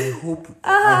thing.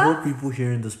 I hope people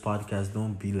hearing this podcast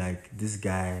don't be like this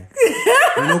guy.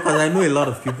 You know, because I know a lot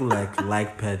of people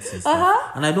like pets and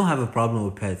stuff. And I don't have a problem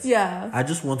with pets. Yeah. I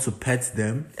just want to pet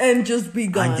them And just be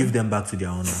gone. and give them back to their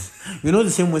owner. You know the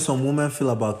same way some women feel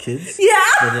about kids? Yeah.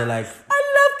 But they're like, I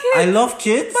I love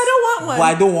kids. But I don't want one. But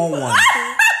I don't want one.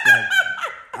 Like,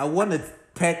 I want to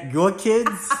pet your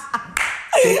kids,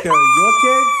 take care of your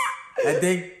kids, and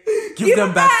then give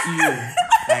them back to you.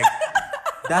 Like,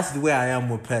 that's the way I am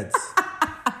with pets.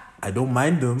 I don't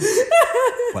mind them,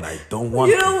 but I don't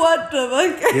want You them. don't want them,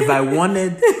 okay. If I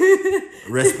wanted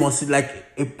like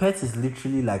a pet is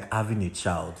literally like having a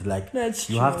child. Like That's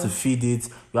you have true. to feed it,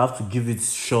 you have to give it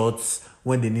shots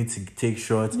when they need to take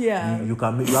shots. Yeah. You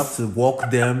have to walk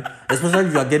them. Especially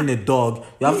if you are getting a dog,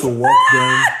 you have to walk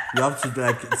them. You have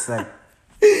to it's like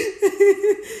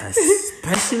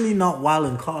especially not while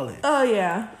in college. Oh,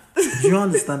 yeah. Do you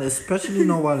understand? Especially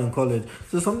not while in college.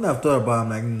 So something I've thought about, I'm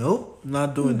like, nope,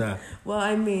 not doing that. Well,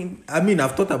 I mean,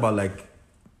 I've thought about like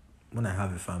when I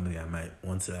have a family, I might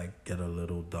want to like get a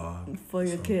little dog for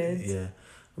your kids. Yeah,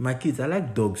 my kids, I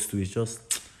like dogs too. It's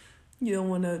just You don't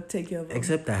want to take care of them.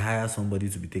 except I hire somebody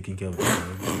to be taking care of the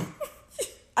dog,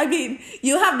 I mean,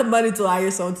 you have the money to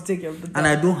hire someone to take care of the dog. and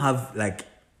I don't have like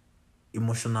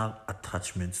emotional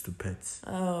attachments to pets.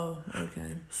 Oh,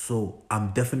 okay. So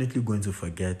I'm definitely going to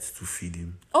forget to feed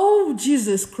him. Oh,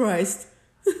 Jesus Christ.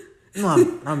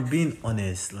 No, I'm being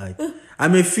honest. Like I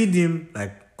may feed him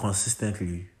like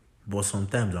consistently, but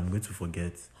sometimes I'm going to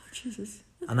forget. Oh, Jesus.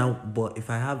 But if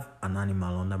I have an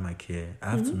animal under my care, I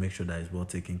have to make sure that it's well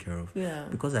taken care of. Yeah.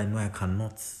 Because I know I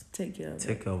cannot Take care of it.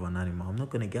 take care of an animal. I'm not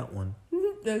gonna get one.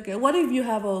 Okay. What if you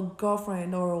have a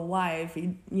girlfriend or a wife,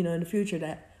 in the future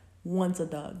that wants a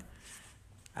dog?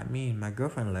 I mean, my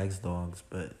girlfriend likes dogs,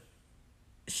 but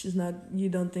She's not, you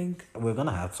don't think? we're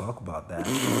gonna have to talk about that.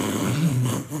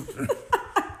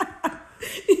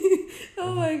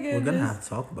 Oh my goodness. We're gonna have to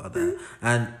talk about that.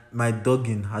 And my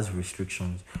dogging has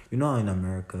restrictions. You know how in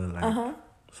America, like,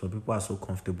 so people are so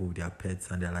comfortable with their pets,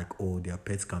 and they're like, oh, their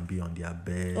pets can be on their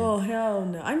bed. Oh, hell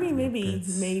no. I mean,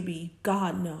 pets. maybe.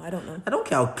 God, no. I don't know. I don't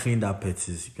care how clean that pet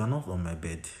is. You're not on my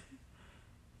bed.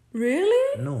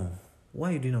 Really? No. Why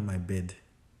are you doing on my bed?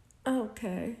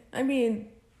 Okay. I mean,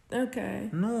 okay.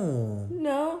 No.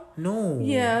 No?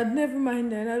 Yeah, never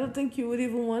mind then. I don't think you would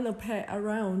even want a pet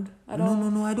around at all.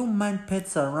 No. I don't mind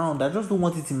pets around. I just don't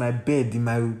want it in my bed.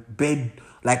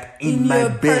 Like in my your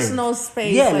bed. personal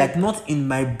space. Yeah, like not in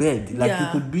my bed. Like Yeah.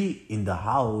 you could be in the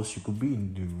house. You could be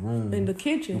in the room. In the You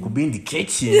kitchen. could be in the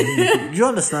kitchen. Do you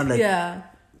understand? Like Yeah.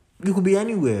 you could be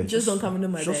anywhere. Just don't come into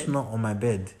my Just bed. not on my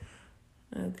bed.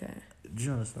 Okay. Do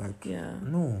you understand? Like, Yeah.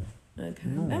 No. Okay.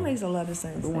 No. That makes a lot of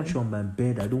sense. I don't want then. you on my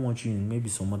bed. I don't want you in maybe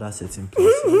some other certain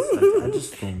places. Like, I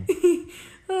just don't.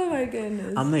 Oh my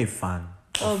goodness. I'm not a fan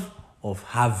Of of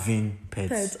having pets.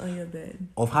 pets on your bed.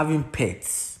 Of having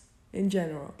pets. In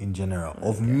general. In general. Okay.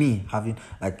 Of me having,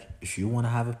 like, if you want to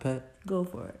have a pet, go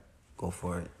for it. Go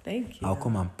for it. Thank you. I'll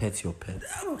come and pet your pet.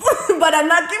 But I'm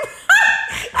not keeping...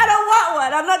 I don't want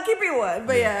one. I'm not keeping one.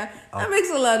 But that makes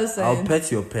a lot of sense. I'll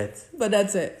pet your pet. But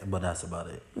that's it. But that's about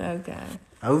it. Okay.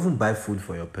 I'll even buy food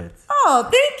for your pet. Oh,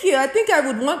 thank you. I think I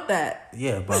would want that.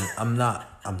 Yeah, but I'm not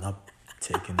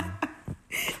taking them.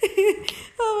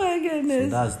 Oh my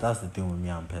goodness. So that's the thing with me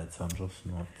and pets. I'm just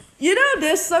not. You know,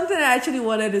 there's something I actually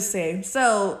wanted to say.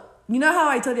 So, you know how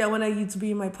I told you I wanted you to be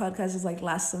in my podcast is like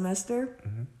last semester?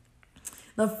 Mm-hmm.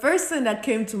 The first thing that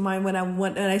came to mind when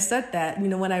I said that, you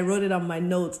know, when I wrote it on my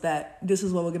notes that this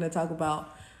is what we're going to talk about,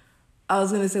 I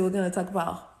was going to say we're going to talk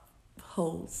about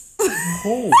hoes.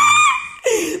 Hoes?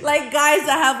 Like guys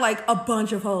that have like a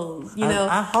bunch of hoes, you know?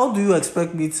 How do you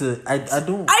expect me to... I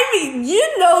don't... I mean,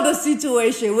 you know the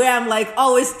situation where I'm like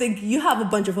always think you have a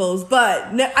bunch of hoes, but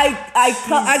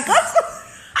I got some...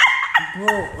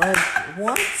 Bro, like,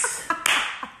 what?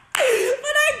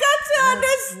 But I got to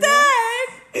understand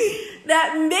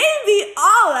that maybe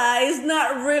Allah is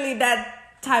not really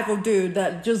that type of dude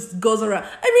that just goes around.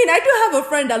 I mean, I do have a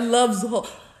friend that loves hoes.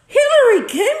 Hillary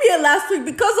came here last week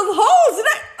because of hoes. And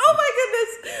oh my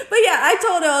goodness. But yeah, I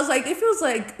told her, I was like, it feels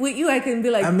like with you, I can be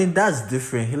like... I mean, that's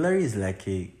different. Hillary is like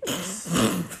a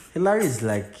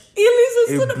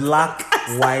black,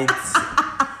 white...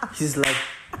 She's like...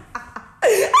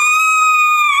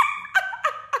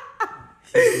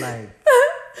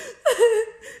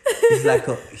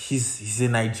 He's a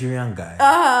Nigerian guy.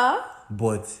 Uh-huh.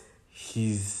 But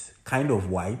he's kind of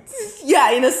white.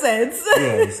 Yeah, in a sense.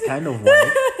 Yeah, he's kind of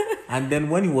white. And then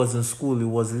when he was in school, he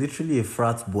was literally a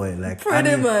frat boy. Like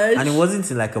pretty much. And he wasn't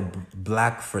in like a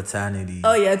black fraternity.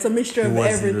 Oh yeah, it's a mixture of everything.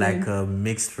 He was in like a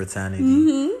mixed fraternity.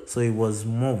 Mm-hmm. So he was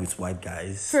more with white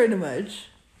guys. Pretty much.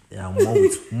 Yeah,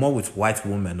 more with white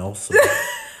women also.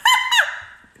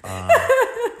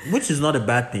 Which is not a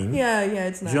bad thing. Yeah,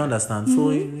 it's not. Do you understand? Mm-hmm. So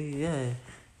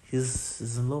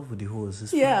he's in love with the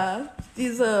horse. Yeah,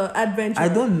 he's a adventurer. I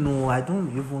don't know. I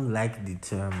don't even like the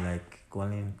term like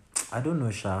calling. I don't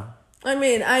know, Sha. I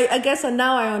mean, I guess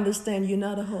now I understand you're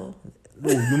not a hoe.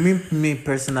 No, you mean me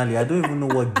personally? I don't even know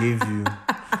what gave you.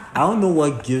 I don't know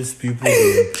what gives people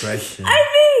the impression.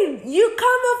 I mean, you come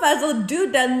off as a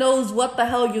dude that knows what the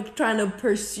hell you're trying to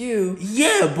pursue.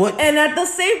 Yeah, but... And at the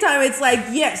same time, it's like,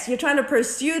 yes, you're trying to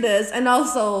pursue this, and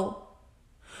also...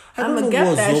 I don't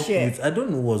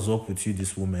know what's up with you,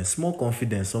 this woman. Small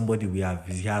confidence, somebody we have,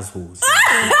 he has hoes.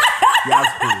 He has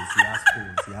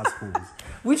hoes.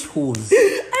 Which hoes?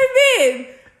 I mean...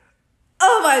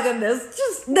 Oh my goodness,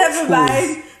 just never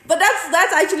mind. But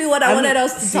that's actually what I wanted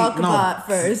us to talk about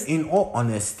first. In all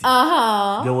honesty,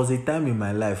 there was a time in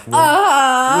my life where...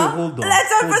 Wait, hold on.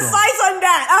 Let's emphasize on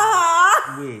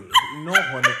that. Wait, no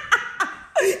honest...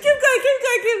 Keep going,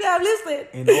 I'm listening.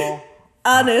 In all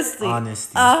honesty.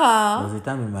 There was a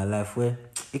time in my life where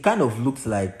it kind of looks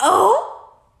like...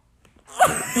 Oh?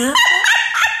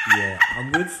 Yeah,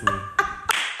 I'm grateful.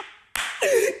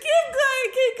 Keep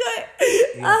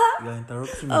going. You're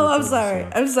interrupting me. Oh, I'm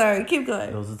sorry. Keep going.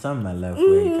 There was a time in my life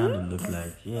where it kind of looked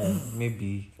like,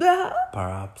 maybe,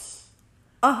 perhaps,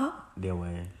 there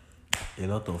were a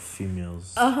lot of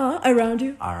females. Around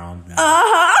you? Around me.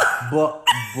 But...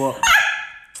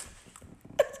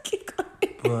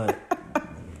 Keep going.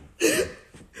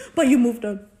 But you moved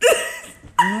on.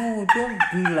 No, don't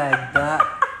be like that.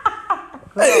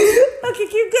 Okay,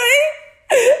 keep going.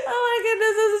 Oh my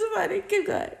goodness, this is funny. Keep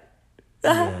going.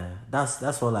 Yeah,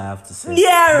 that's all I have to say.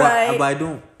 Yeah, right. But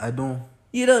I don't.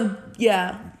 You don't.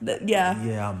 Yeah.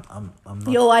 Yeah, I'm not.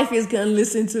 Your wife is gonna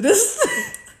listen to this.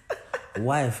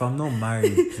 Wife, I'm not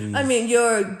married. Please. I mean,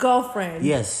 your girlfriend.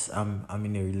 Yes, I'm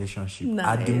in a relationship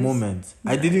at the moment.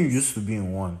 Nice. I didn't used to be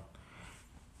in one.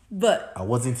 But I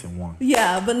wasn't in one.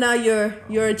 Yeah, but now you're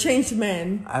a changed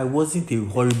man. I wasn't a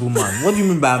horrible man. What do you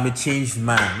mean by I'm a changed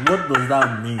man? What does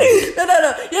that mean?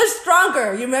 No. You're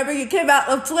stronger. You remember you came out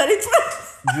of 2020.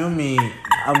 Do you mean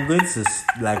I'm going to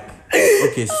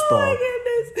okay, stop. Oh my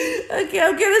goodness. Okay,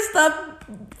 I'm gonna stop.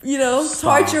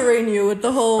 Torturing you with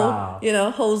the whole,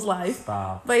 hoe's life.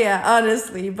 Stop. But yeah,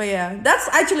 honestly, that's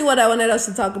actually what I wanted us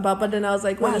to talk about. But then I was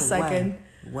like, wait a second.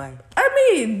 Why? I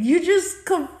mean, you just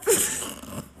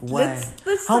Why?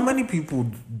 How many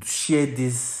people share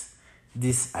this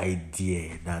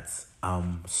idea that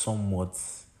I'm somewhat...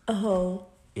 Oh.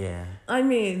 Yeah. I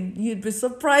mean, you'd be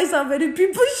surprised how many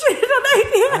people share that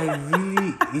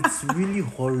idea. It's really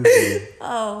horrible.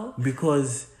 Oh.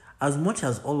 Because as much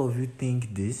as all of you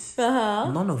think this,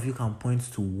 none of you can point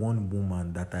to one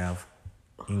woman that I have,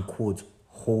 in quotes,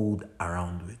 hold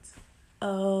around with.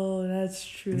 Oh, that's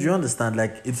true. Do you understand?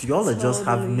 Like, it's y'all are just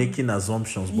have making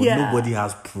assumptions, but nobody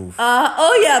has proof.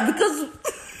 Oh yeah, because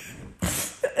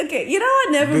okay, you know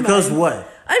what? Never mind. Because what?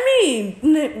 I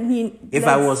mean, if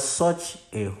I was such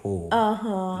a hoe,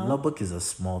 Lubbock is a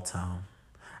small town.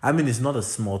 I mean, it's not a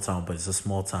small town, but it's a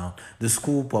small town. The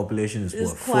school population is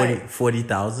what,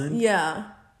 40,000? Yeah.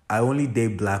 I only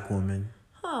date black women.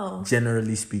 Oh.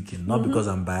 Generally speaking. Not because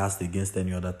I'm biased against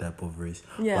any other type of race.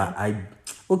 Yeah.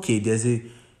 But there's a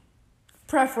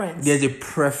preference. There's a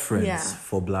preference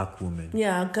for black women.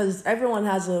 Yeah, because everyone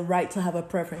has a right to have a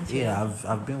preference. Yeah,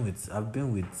 I've been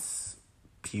with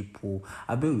people.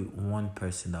 I've been with one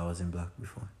person that wasn't black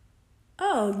before.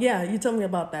 Oh yeah, you told me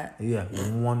about that. Yeah,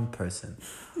 one person.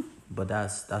 But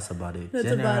that's about it.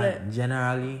 That's about it.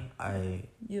 Generally,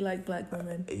 You like black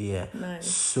women. Yeah. Nice.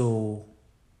 So,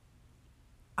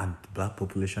 and the black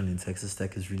population in Texas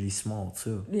Tech is really small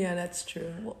too. Yeah, that's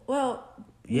true. Well.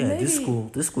 Yeah, maybe.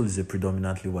 This school is a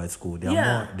predominantly white school. There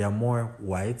are more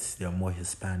whites. There are more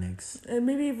Hispanics. And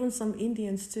maybe even some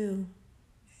Indians too.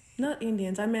 Not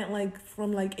Indians. I meant like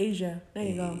from like Asia. There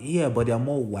you go. Yeah, but there are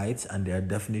more whites and there are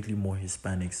definitely more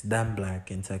Hispanics than black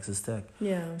in Texas Tech.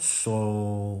 Yeah.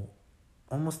 So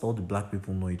almost all the black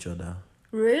people know each other.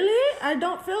 Really? I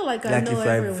don't feel like I know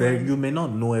everyone. You may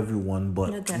not know everyone,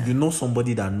 but you know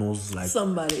somebody that knows like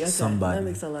somebody. Okay. Somebody. That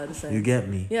makes a lot of sense. You get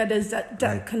me? Yeah, there's that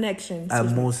like, connection.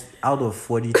 At most, out of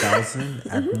 40,000,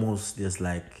 at most there's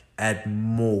like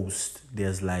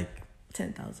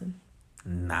 10,000.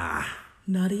 Nah.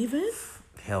 Not even?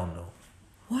 Hell no.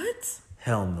 What?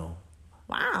 Hell no.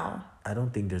 Wow. I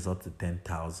don't think there's up to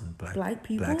 10,000 black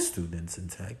people? Black students in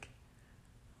tech.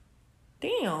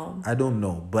 Damn. I don't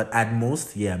know, but at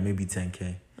most, maybe 10K.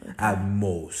 Okay. At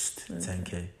most,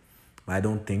 10K. I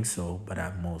don't think so, but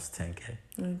at most 10K.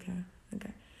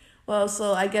 Okay. Well,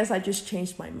 so I guess I just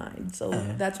changed my mind. So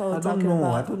that's what we're talking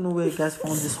about. I don't know where you guys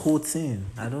found this whole thing.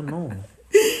 I don't know.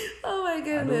 Oh my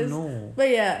goodness. I don't know. But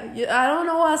I don't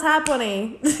know what's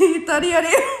happening. You thought you had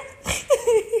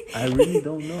it? I really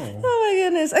don't know. Oh my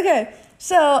goodness. Okay.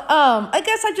 So, I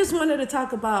guess I just wanted to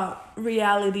talk about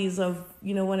realities of,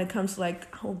 when it comes to like,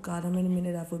 oh God, how many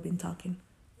minutes have we been talking?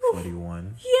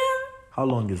 41. Yeah. How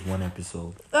long is one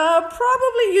episode?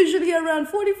 Probably usually around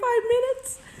 45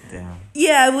 minutes. Damn.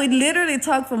 Yeah, we literally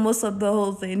talked for most of the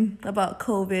whole thing about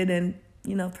COVID and,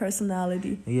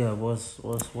 personality. Yeah, what's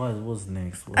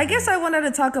next? I guess I wanted to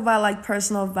talk about like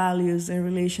personal values in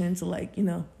relation to like,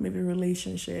 maybe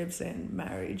relationships and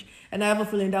marriage. And I have a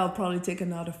feeling that will probably take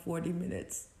another 40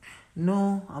 minutes.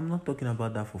 No, I'm not talking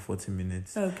about that for 40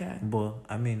 minutes. Okay. But,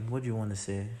 what do you want to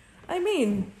say?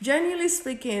 Genuinely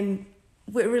speaking,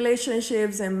 with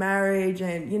relationships and marriage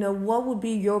and, what would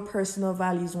be your personal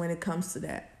values when it comes to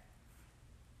that?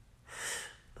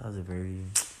 That's very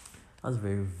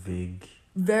vague.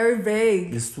 Very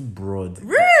vague. It's too broad.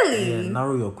 Really? Yeah,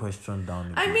 narrow your question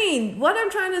down a bit. What I'm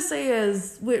trying to say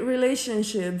is with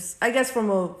relationships, I guess from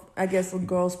a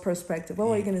girl's perspective. What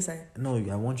were you going to say? No,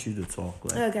 I want you to talk.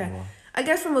 Okay. I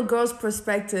guess from a girl's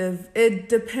perspective, it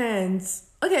depends.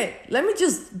 Okay, let me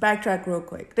just backtrack real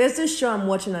quick. There's this show I'm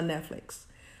watching on Netflix.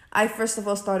 I first of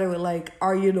all started with like,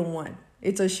 Are You the One?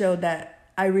 It's a show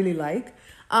that I really like.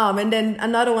 And then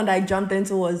another one that I jumped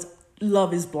into was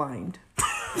Love is Blind.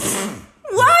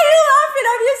 Why are you laughing?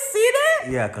 Have you seen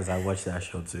it? Yeah, because I watched that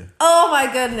show too. Oh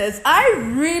my goodness. I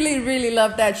really, really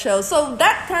love that show. So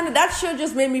that show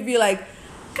just made me be like,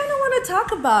 I kind of want to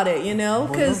talk about it,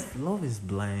 Because Love is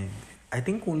Blind. I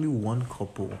think only one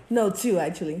couple. No, two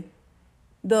actually.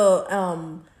 The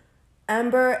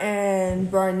Amber and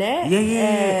Burnett.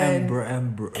 Yeah.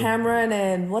 Amber. Cameron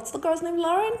and what's the girl's name?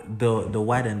 Lauren? The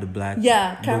white and the black.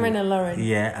 Yeah, Cameron and Lauren.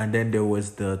 Yeah, and then there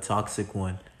was the toxic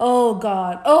one. Oh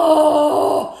God.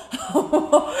 Oh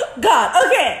God.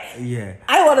 Okay. Yeah.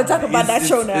 I want to talk about that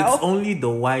show now. It's only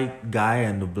the white guy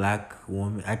and the black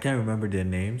woman. I can't remember their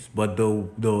names, but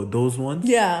those ones.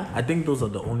 Yeah. I think those are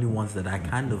the only ones that I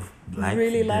kind of like.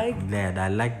 Really like? Yeah, I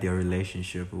liked their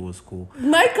relationship. It was cool.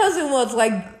 My cousin was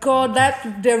like, God,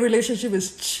 their relationship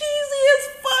is cheesy as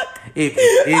fuck.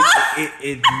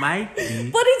 It might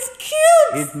be. But it's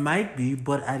cute. It might be,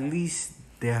 but at least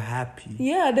they're happy.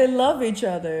 Yeah, they love each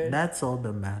other. That's all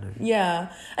that matters.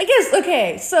 Yeah. I guess,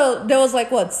 okay, so there was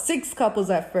like, 6 couples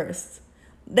at first.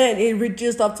 Then it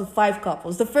reduced up to 5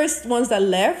 couples. The first ones that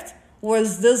left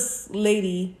was this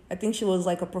lady. I think she was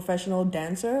like a professional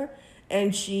dancer.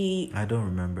 And I don't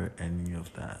remember any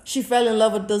of that. She fell in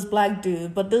love with this black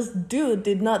dude. But this dude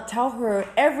did not tell her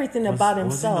everything about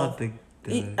himself. Was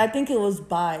it not I think it was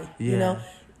bi,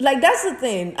 Like, that's the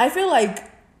thing. I feel like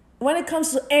when it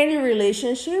comes to any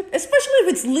relationship, especially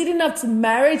if it's leading up to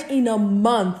marriage in a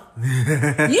month,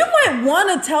 you might want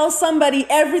to tell somebody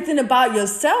everything about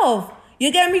yourself.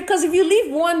 You get me? Because if you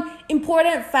leave one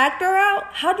important factor out,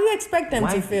 how do you expect them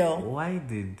to feel? Why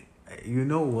did... You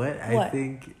know what? I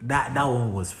think that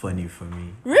one was funny for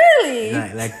me. Really?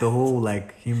 Like the whole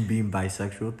like him being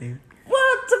bisexual thing.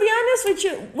 Well, to be honest with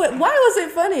you, why was it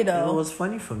funny though? It was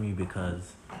funny for me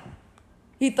because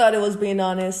he thought it was being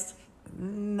honest.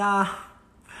 Nah,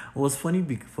 it was funny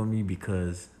for me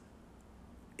because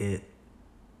it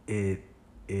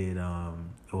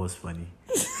was funny.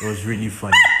 It was really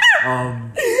funny.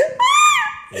 Yeah.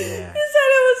 He said it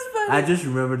was funny. I just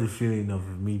remember the feeling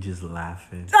of me just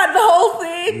laughing. At the whole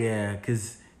thing? Yeah,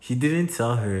 because he didn't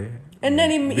tell her. And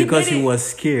then he was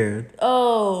scared.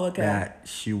 Oh, okay. That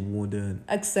she wouldn't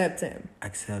accept him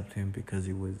because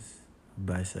he was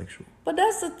bisexual. But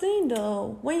that's the thing,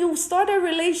 though. When you start a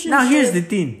relationship... Now, here's the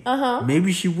thing.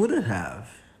 Maybe she wouldn't have.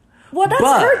 Well, that's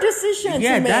her decision to make.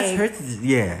 Yeah, that's her.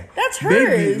 Yeah. That's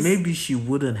hers. Maybe she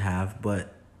wouldn't have,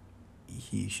 but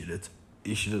he should have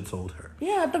told her.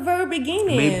 Yeah, at the very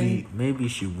beginning. Maybe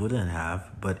she wouldn't have,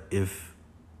 but if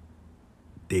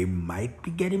they might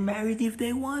be getting married if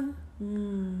they won,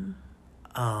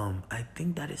 I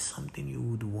think that is something you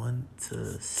would want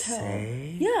to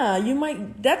say. Yeah, you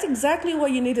might. That's exactly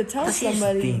what you need to tell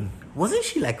somebody. Thing. Wasn't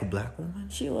she like a black woman?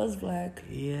 She was black.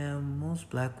 Yeah, most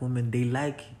black women, they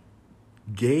like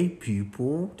gay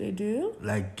people. They do?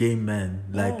 Like gay men.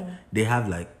 Like they have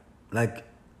like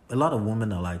a lot of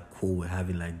women are like cool with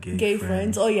having like gay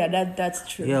friends. Oh yeah, that's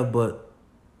true. Yeah, but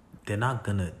they're not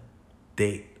gonna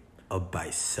date a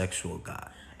bisexual guy.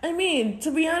 I mean,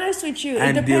 to be honest with you,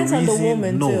 it depends on the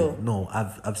woman too. No,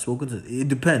 I've spoken to... It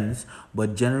depends,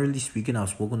 but generally speaking, I've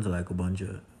spoken to like a bunch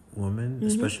of women,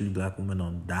 especially black women,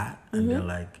 on that. And they're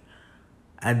like...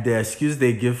 And the excuse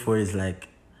they give for it is like,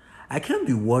 I can't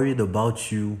be worried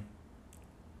about you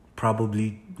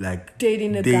probably like...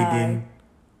 Dating a guy.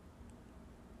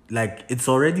 Like, it's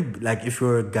already... Like, if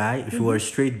you're a guy, if you were a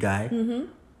straight guy,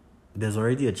 there's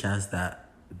already a chance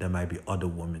that there might be other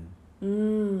women.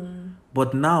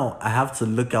 But now I have to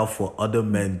look out for other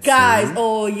men too. Guys,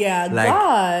 oh yeah,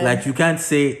 God. Like you can't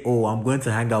say, oh, I'm going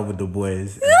to hang out with the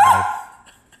boys.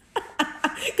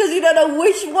 Because you don't know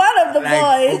which one of the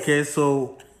boys. Okay,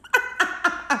 so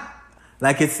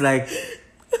it's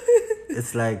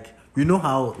like you know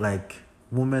how like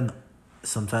women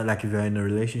sometimes, like if you're in a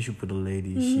relationship with a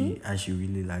lady, she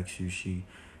really likes you,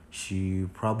 she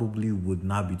probably would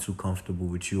not be too comfortable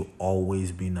with you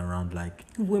always being around like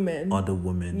other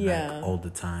women like all the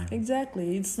time.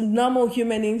 Exactly. It's normal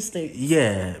human instinct.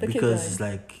 Yeah, because it's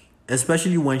like,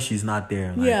 especially when she's not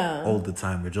there like all the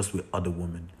time, we're just with other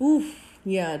women. Oof.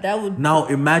 Yeah, that would... Now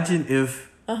imagine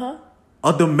if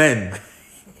other men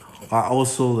are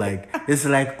also like, it's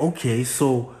like, okay,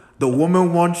 so the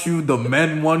woman wants you, the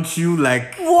men want you,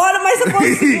 like... What am I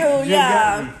supposed to do?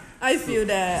 Yeah, I feel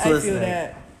that. I feel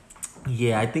that.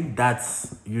 Yeah, I think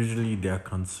that's usually their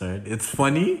concern. It's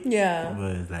funny. Yeah.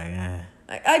 But it's like,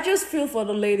 I just feel for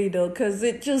the lady though, because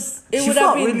it she would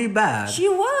have been really bad. She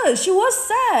was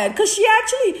sad because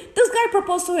this guy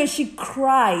proposed to her. She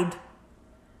cried,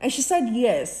 and she said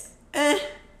yes.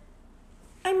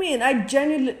 I mean, I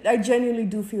genuinely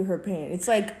do feel her pain. It's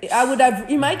like I would have,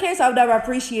 in my case, I would have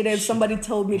appreciated if somebody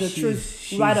told me the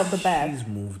truth right off the bat. She's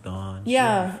moved on.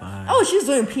 Yeah. Oh, she's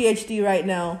doing PhD right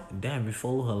now. Damn, you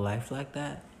follow her life like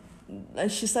that?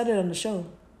 She said it on the show,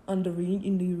 in the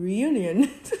reunion.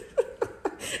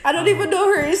 I don't even know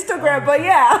her Instagram, but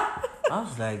yeah. I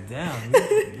was like, damn,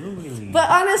 you really... But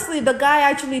honestly, the guy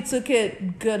actually took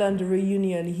it good on the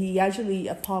reunion. He actually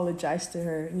apologized to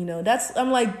her. You know, I'm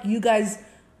like, you guys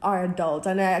are adults,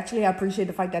 and I actually appreciate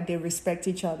the fact that they respect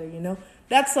each other. You know,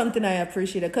 that's something I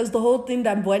appreciated, because the whole thing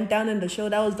that went down in the show,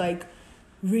 that was like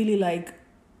really like,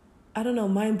 I don't know,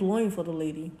 mind blowing for the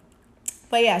lady.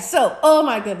 But yeah, so oh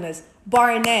my goodness,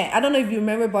 Barnett. I don't know if you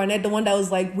remember Barnett, the one that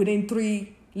was like within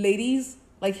 3 ladies.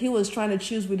 Like he was trying to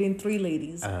choose within 3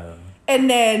 ladies. And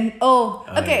then,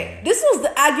 this was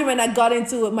the argument I got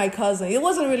into with my cousin. It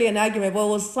wasn't really an argument, but it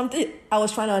was something I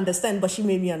was trying to understand, but she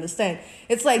made me understand.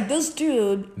 It's like this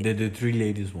dude... Did the 3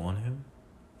 ladies want him?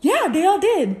 Yeah, they all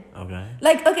did. Okay.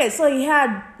 Like, okay, so he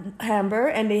had Amber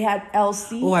and they had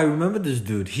Elsie. Oh, I remember this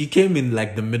dude. He came in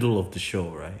like the middle of the show,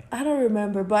 right? I don't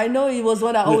remember, but I know he was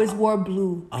one that always wore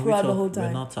blue throughout the whole time.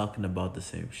 We're not talking about the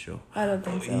same show. I don't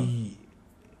think so.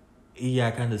 Yeah,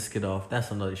 I kind of skid off. That's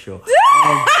another show.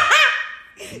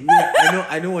 Yeah,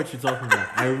 I know what you're talking about.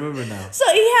 I remember now. So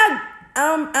he had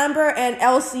Amber and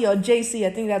Elsie or JC,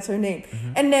 I think that's her name.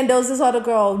 And then there was this other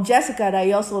girl, Jessica, that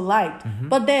he also liked.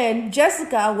 But then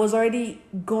Jessica was already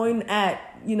going at,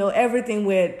 everything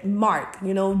with Mark.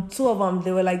 Two of them,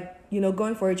 they were like,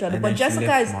 going for each other. And but then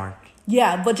Jessica is Mark.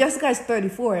 Yeah, but Jessica is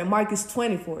 34 and Mark is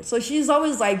 24. So she's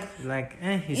always like,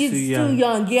 he's too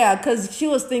young. Yeah, because she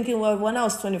was thinking, well, when I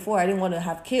was 24, I didn't want to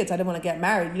have kids. I didn't want to get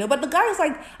married, But the guy was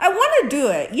like, I want to do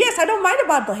it. Yes, I don't mind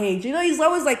about the age. He's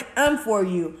always like, I'm for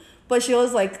you. But she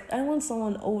was like, I want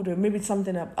someone older, maybe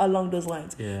something along those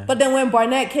lines. Yeah. But then when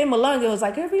Barnett came along, it was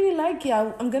like, I really like you.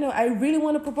 I really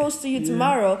want to propose to you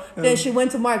tomorrow. Then she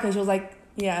went to Mark and she was like,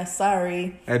 yeah,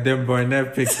 sorry. And then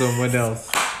Barnett picked someone else.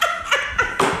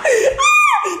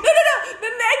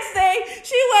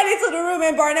 She went into the room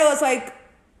and Barnett was like,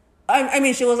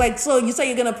 she was like, so you say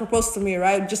you're going to propose to me,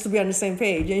 right? Just to be on the same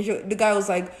page. And the guy was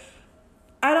like,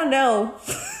 I don't know.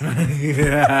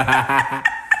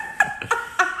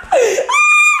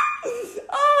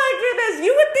 Oh my goodness.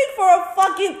 You would think for a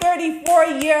fucking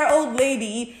 34-year-old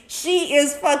lady, she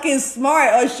is fucking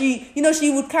smart. Or she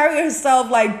would carry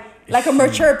herself like a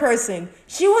mature person.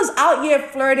 She was out here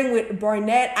flirting with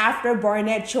Barnett after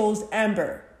Barnett chose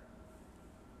Amber.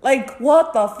 Like,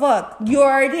 what the fuck? You're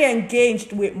already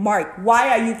engaged with Mark. Why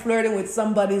are you flirting with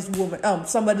somebody's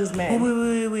somebody's man?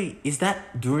 Wait. Is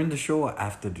that during the show or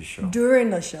after the show? During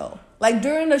the show. Like,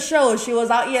 during the show, she was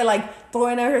out here, like,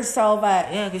 throwing herself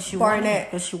at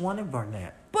Barnett. Because she wanted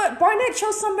Barnett. But Barnett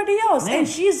chose somebody else, and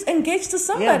she's engaged to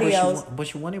somebody else. But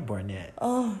she wanted Barnett.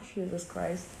 Oh, Jesus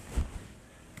Christ.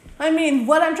 I mean,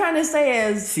 what I'm trying to say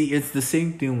is... See, it's the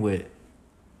same thing with...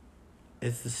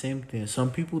 It's the same thing.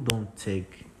 Some people don't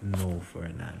take no for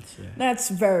an answer. That's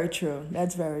very true.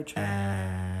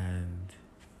 And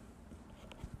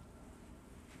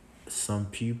some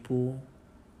people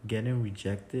getting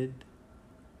rejected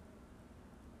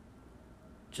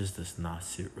just does not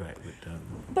sit right with them.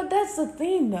 But that's the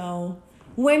thing, though.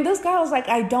 When this guy was like,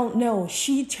 I don't know,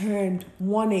 she turned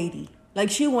 180.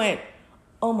 Like, she went...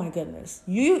 Oh my goodness.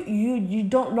 You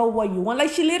don't know what you want.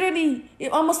 Like, she literally,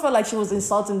 it almost felt like she was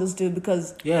insulting this dude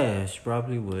because... Yeah, she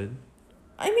probably would.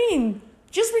 I mean,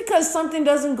 just because something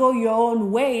doesn't go your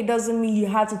own way doesn't mean you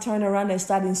have to turn around and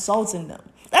start insulting them.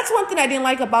 That's one thing I didn't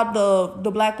like about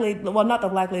the black lady, well, not the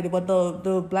black lady, but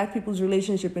the black people's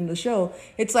relationship in the show.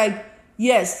 It's like,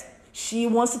 yes, she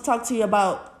wants to talk to you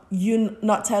about you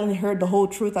not telling her the whole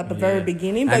truth at the very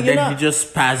beginning, but and then he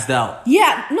just passed out.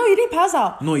 Yeah, no, he didn't pass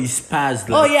out. No, he spazzed.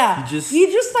 Like, oh yeah, he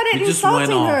just started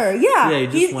insulting her. Yeah,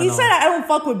 he said, "I don't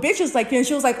fuck with bitches like you," and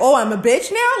she was like, "Oh, I'm a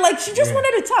bitch now." Like, she just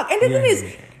wanted to talk, and the thing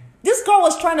is, this girl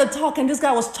was trying to talk, and this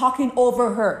guy was talking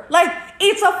over her. Like,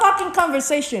 it's a fucking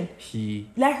conversation.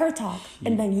 Let her talk,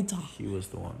 and then you talk. He was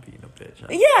the one being a bitch.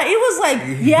 Yeah, it was like,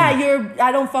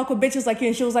 I don't fuck with bitches like you.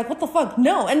 And she was like, what the fuck?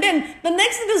 No. And then the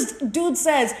next thing this dude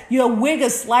says, your wig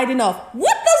is sliding off.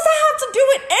 What does that have to do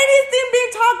with anything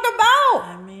being talked about?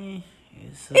 I mean,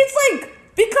 it's like,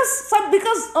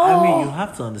 because I mean, you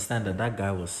have to understand that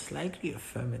guy was slightly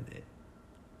effeminate.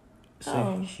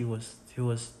 So he was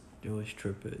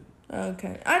tripping.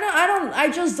 Okay. I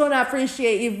just don't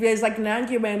appreciate if there's like an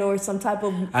argument or some type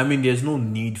of... I mean, there's no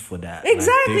need for that.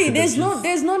 Exactly. Like,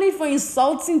 there's no need for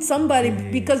insulting somebody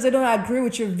because they don't agree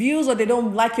with your views or they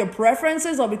don't like your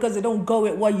preferences or because they don't go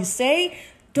with what you say.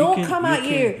 Don't come out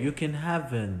here. You can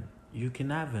have an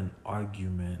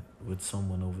argument with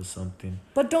someone over something.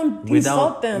 But don't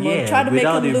insult them or try to make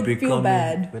them feel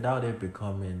bad. Without it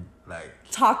becoming like...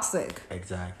 toxic.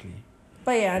 Exactly.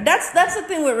 But yeah, that's the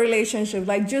thing with relationships.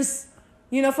 Like, just,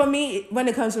 for me, when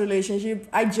it comes to relationship,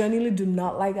 I genuinely do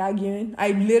not like arguing.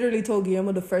 I literally told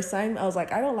Guillermo the first time, I was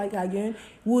like, I don't like arguing.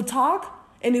 We'll talk,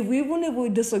 and if we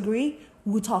disagree,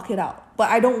 we'll talk it out. But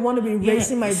I don't want to be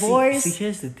raising my voice. See,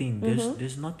 here's the thing.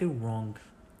 There's nothing wrong.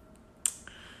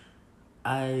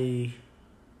 I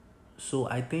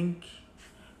think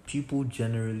people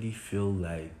generally feel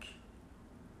like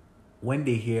when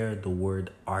they hear the word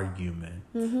argument,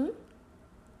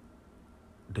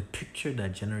 the picture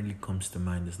that generally comes to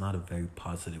mind is not a very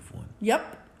positive one.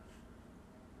 Yep.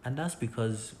 And that's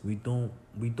because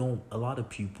a lot of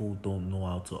people don't know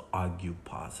how to argue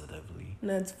positively.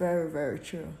 That's very, very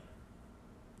true.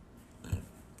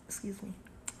 Excuse me.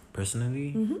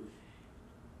 Personally,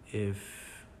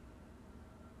 if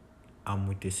I'm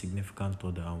with a significant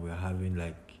other and we're having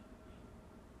like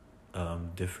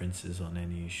differences on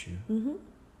any issue,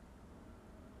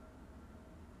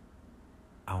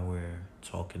 and we're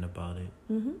talking about it,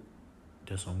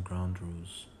 there's some ground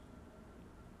rules,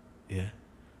 that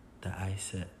I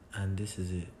set, and this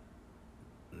is it.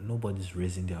 Nobody's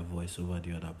raising their voice over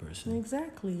the other person.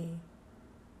 Exactly.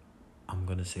 I'm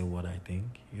gonna say what I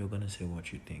think. You're gonna say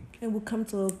what you think. And we'll come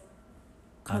to.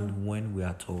 And when we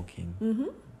are talking,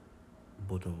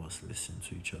 both of us listen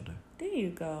to each other. There you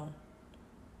go.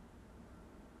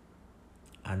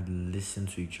 And listen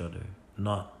to each other,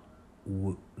 not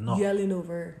yelling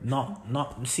over.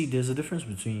 Not. See, there's a difference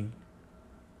between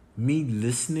me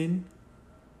listening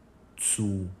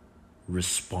to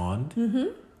respond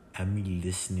and me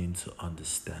listening to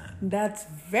understand. That's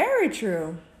very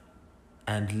true.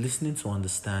 And listening to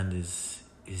understand is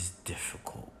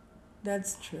difficult.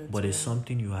 That's true. But it's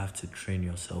something you have to train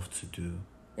yourself to do.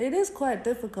 It is quite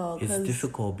difficult. It's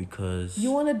difficult because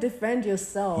you want to defend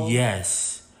yourself.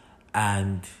 Yes.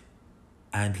 And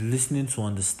listening to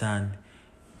understand,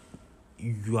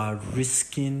 you are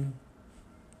risking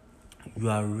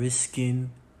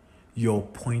your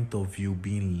point of view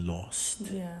being lost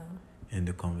in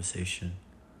the conversation.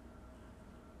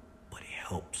 But it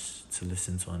helps to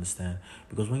listen to understand,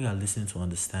 because when you are listening to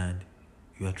understand,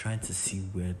 you are trying to see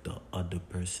where the other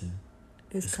person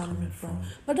is coming from.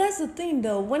 But that's the thing,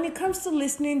 though. When it comes to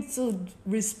listening to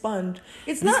respond,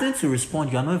 it's listening to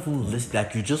respond. You are not even listening.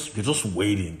 Like you're just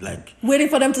waiting, like waiting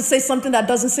for them to say something that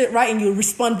doesn't sit right, and you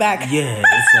respond back. Yeah,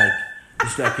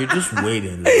 it's like you're just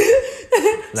waiting.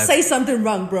 Like, say something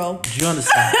wrong, bro. Do you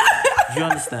understand? Do you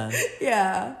understand?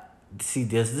 Yeah. See,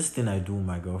 there's this thing I do with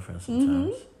my girlfriend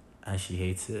sometimes, and she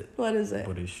hates it. What is it?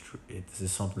 But it's true. It's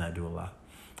something I do a lot.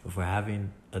 If we're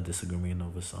having a disagreement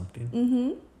over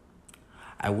something,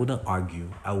 I wouldn't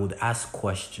argue. I would ask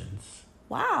questions.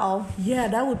 Wow. Yeah,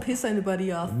 that would piss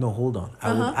anybody off. No, hold on.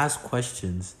 I would ask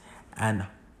questions, and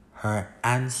her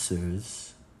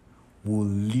answers will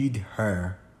lead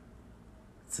her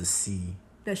to see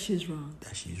that she's wrong.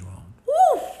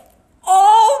 Woo!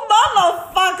 Oh,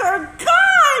 motherfucker!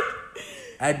 God!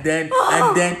 And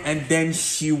then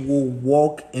she will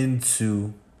walk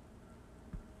into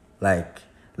like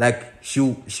she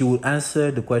will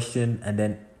answer the question, and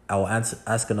then I will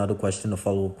ask another question, a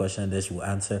follow-up question, and then she will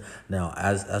answer. Now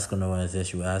ask another one, and then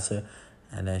she will answer,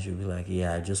 and then she'll be like,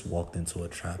 "Yeah, I just walked into a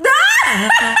trap."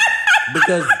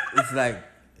 Because it's like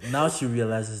now she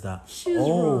realizes that she's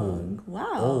wrong.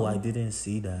 Wow. Oh, I didn't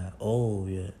see that. Oh,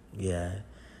 yeah,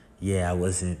 I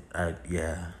wasn't.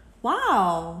 Yeah.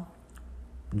 Wow.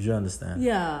 Do you understand?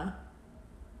 Yeah.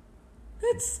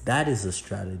 That is a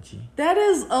strategy. That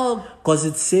is a because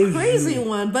it saves crazy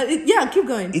one, but keep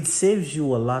going. It saves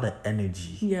you a lot of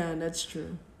energy. Yeah, that's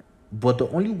true. But the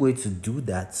only way to do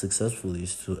that successfully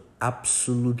is to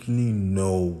absolutely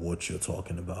know what you're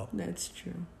talking about. That's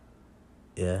true.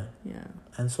 Yeah. Yeah.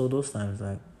 And so those times,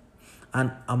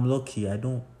 and I'm lucky. I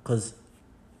don't, because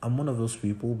I'm one of those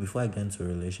people. Before I get into a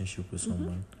relationship with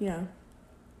someone,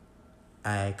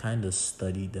 I kind of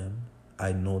study them.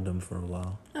 I know them for a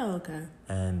while. Oh, okay.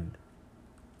 And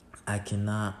I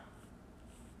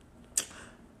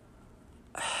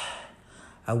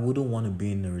wouldn't want to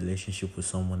be in a relationship with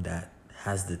someone that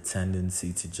has the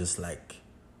tendency to just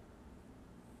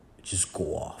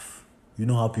go off. You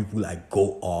know how people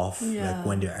go off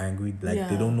when they're angry? They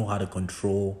don't know how to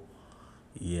control.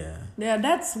 Yeah. Yeah,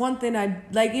 that's one thing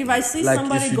if I see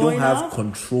somebody if you going don't have off,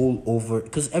 control over,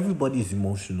 because everybody is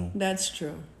emotional. That's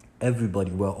true.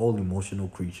 Everybody, we're all emotional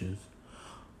creatures.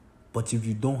 But if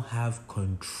you don't have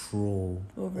control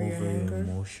over your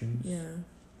emotions,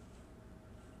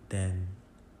 then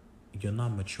you're not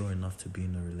mature enough to be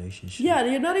in a relationship. Yeah,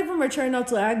 you're not even mature enough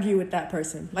to argue with that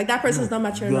person. That person's not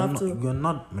mature enough to... You're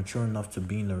not mature enough to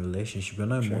be in a relationship. You're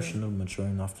not emotionally mature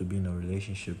enough to be in a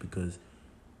relationship, because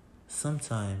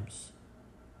sometimes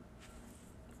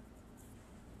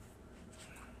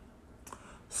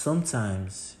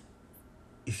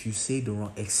if you say the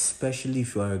wrong, especially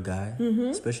if you are a guy,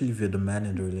 especially if you're the man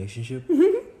in the relationship,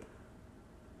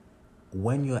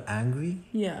 when you're angry,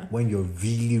 when you're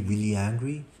really, really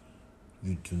angry,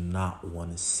 you do not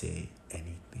want to say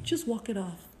anything. Just walk it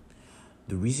off.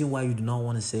 The reason why you do not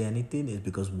want to say anything is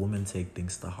because women take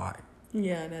things to heart.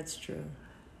 Yeah, that's true.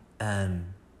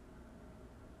 And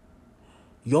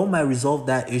y'all might resolve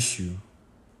that issue,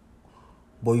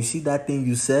 but you see that thing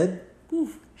you said,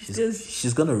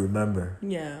 she's gonna remember.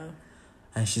 Yeah.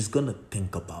 And she's gonna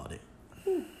think about it.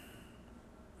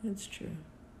 That's true.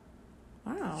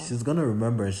 Wow. She's gonna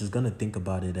remember and she's gonna think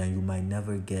about it, and you might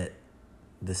never get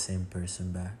the same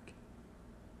person back.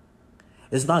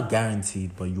 It's not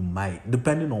guaranteed, but you might,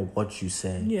 depending on what you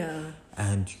say. Yeah.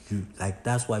 And you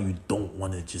that's why you don't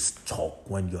want to just talk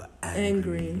when you're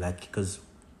angry. Because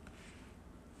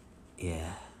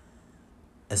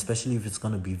especially if it's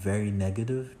gonna be very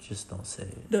negative, just don't say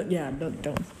it. Don't.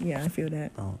 Yeah, I feel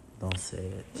that. Don't say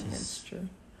it. Just that's true.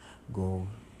 Go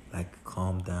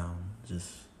calm down. Just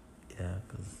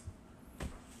because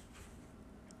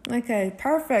Okay,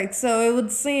 perfect. So it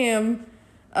would seem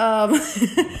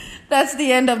that's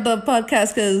the end of the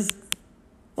podcast because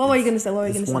what were you going to say? What were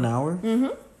you going to say? 1 hour? Mm-hmm.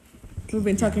 We've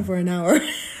been talking for an hour.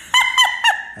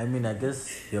 I mean, I guess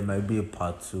there might be a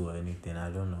part 2 or anything. I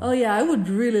don't know. Oh, yeah. I would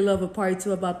really love a part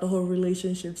 2 about the whole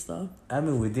relationship stuff. I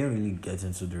mean, we didn't really get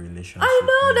into the relationship. I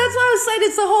know. That's why I said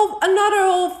it's another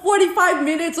whole 45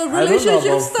 minutes of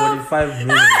relationship stuff. 45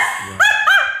 minutes. Yeah.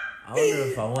 I don't know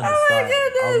if I want to start.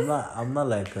 Goodness. I'm not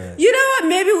like a... You know what?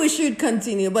 Maybe we should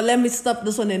continue, but let me stop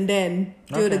this one and then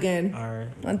do it again. All right.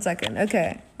 1 second.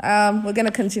 Okay. We're going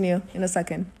to continue in a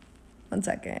second. 1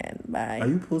 second. Bye. Are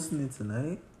you posting it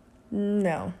tonight?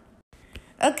 No.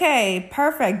 Okay,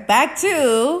 perfect. Back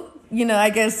to, I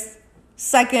guess,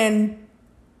 second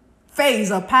phase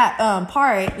or part,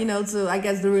 to, I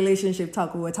guess, the relationship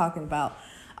talk we were talking about.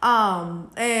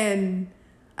 And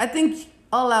I think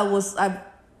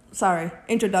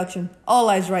introduction. All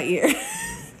eyes right here.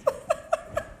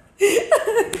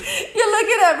 You're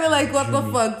looking at me like, what the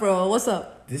fuck, bro? What's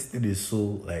up? This thing is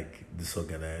so,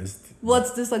 disorganized.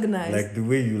 What's disorganized? Like, the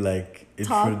way you,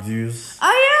 introduce...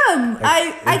 I am.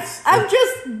 I'm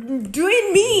just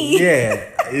doing me. Yeah.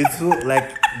 It's so,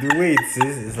 the way it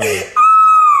is, it's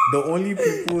the only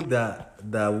people that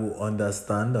will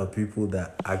understand are people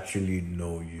that actually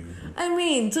know you. I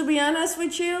mean, to be honest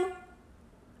with you,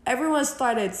 everyone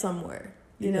started somewhere,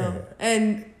 you know?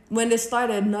 And when they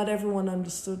started, not everyone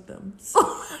understood them. So,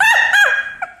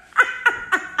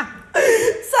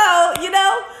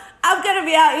 I'm going to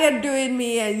be out here doing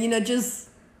me and, just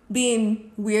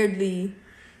being weirdly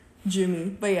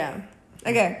Jimmy. But yeah.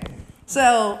 Okay.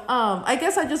 So, I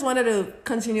guess I just wanted to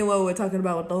continue what we were talking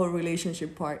about with the whole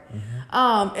relationship part.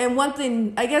 Mm-hmm. And one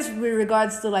thing, I guess with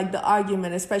regards to the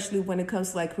argument, especially when it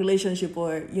comes to relationship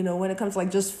or, when it comes to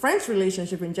just friends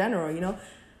relationship in general,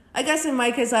 I guess in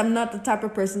my case, I'm not the type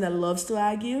of person that loves to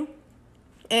argue.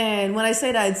 And when I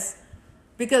say that, it's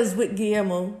because with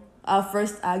Guillermo, our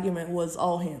first argument was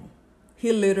all him.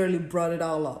 He literally brought it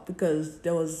all up because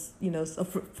there was, a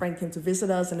friend came to visit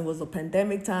us and it was a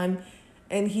pandemic time.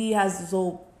 And he has this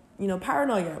whole,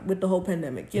 paranoia with the whole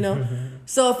pandemic,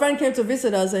 So a friend came to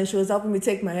visit us and she was helping me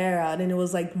take my hair out. And it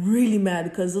was really mad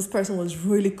because this person was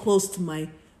really close to my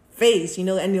face, and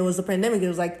it was a pandemic. It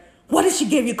was like, what if she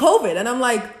gave you COVID? And I'm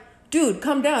like, dude,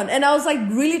 calm down. And I was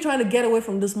really trying to get away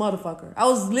from this motherfucker. I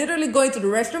was literally going to the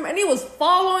restroom and he was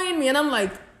following me. And I'm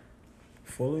like,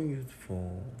 following you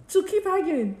for? To keep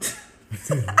arguing. To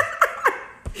keep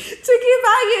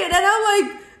arguing. And I'm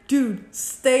like, dude,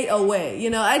 stay away.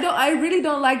 I really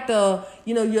don't like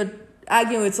you're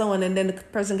arguing with someone and then the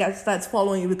person starts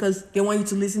following you because they want you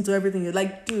to listen to everything. You're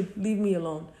like, dude, leave me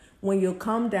alone. When you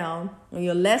calm down, when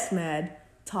you're less mad,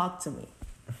 talk to me.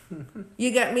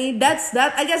 You get me? That's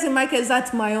that. I guess in my case,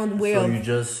 that's my own way of. You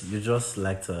just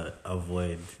like to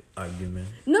avoid argument.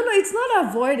 No, it's not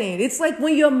avoiding. It's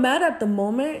when you're mad at the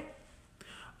moment.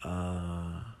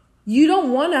 You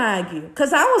don't want to argue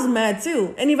because I was mad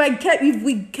too, and if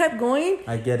we kept going,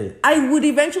 I get it. I would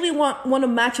eventually want to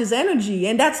match his energy,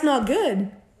 and that's not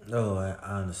good. Oh,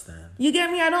 I understand. You get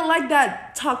me? I don't like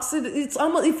that toxic. It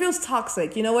feels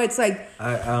toxic. Where it's I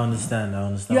understand.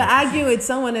 You're arguing with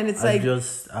someone, and it's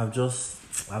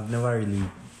I've never really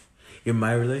in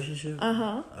my relationship.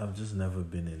 I've just never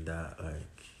been in that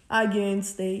arguing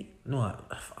state. No,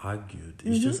 I've argued.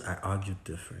 It's just I argued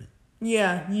different.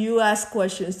 Yeah, you ask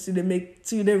questions to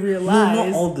they realize. No,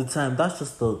 not all the time. That's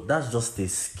just a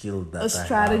skill that a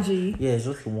strategy. I have. Yeah, it's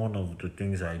just one of the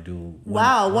things I do.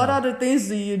 What other things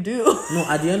do you do? No,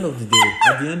 at the end of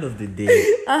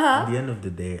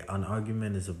the day, an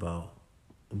argument is about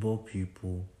both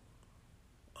people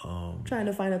trying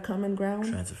to find a common ground.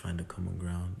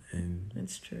 And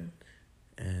that's true.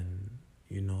 And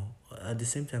at the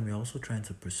same time, you're also trying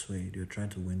to persuade. You're trying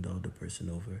to win the other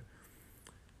person over.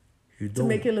 To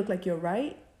make it look like you're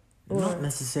right? Or? Not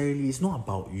necessarily. It's not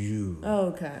about you. Oh,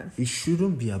 okay. It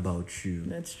shouldn't be about you.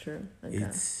 That's true. Okay.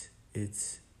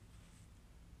 It's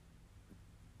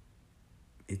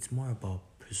more about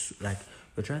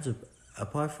you're trying to,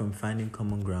 apart from finding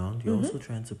common ground, you're also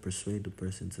trying to persuade the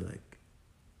person to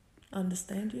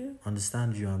understand you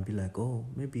and be like, oh,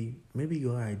 maybe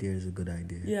your idea is a good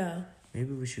idea. Yeah.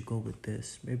 Maybe we should go with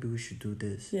this. Maybe we should do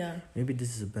this. Yeah. Maybe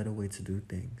this is a better way to do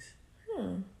things.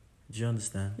 Do you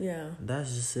understand? Yeah.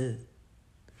 That's just it.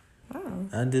 Wow.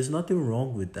 And there's nothing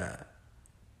wrong with that.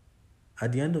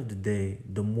 At the end of the day,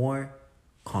 the more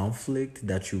conflict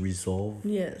that you resolve,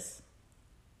 yes,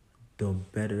 the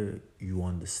better you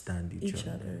understand each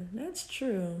other. That's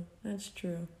true.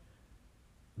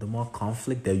 The more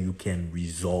conflict that you can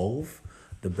resolve,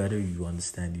 the better you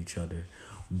understand each other.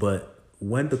 But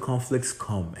when the conflicts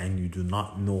come and you do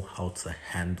not know how to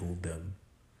handle them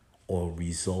or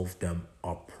resolve them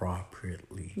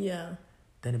appropriately,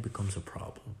 then it becomes a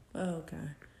problem. Oh, okay.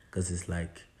 Because it's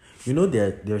like, you know,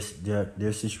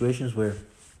 there's situations where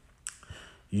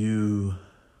you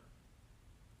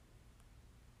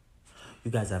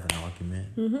guys have an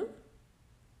argument.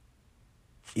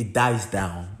 It dies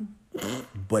down,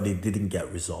 but it didn't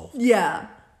get resolved. Yeah.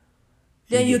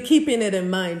 Then you're keeping it in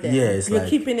mind. Then. Yeah, you're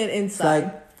keeping it inside.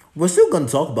 Like, we're still gonna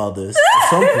talk about this at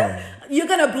some point. You're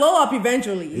gonna blow up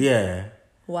eventually. Yeah.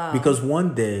 Wow. Because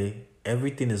one day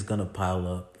everything is gonna pile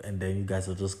up, and then you guys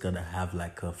are just gonna have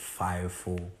like a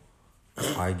fireful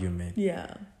argument.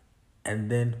 Yeah. And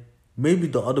then maybe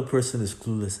the other person is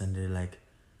clueless, and they're like,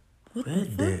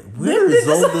 "Where is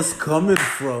all this coming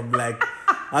from? Like,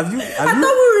 I thought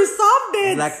we resolved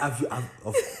it. Like,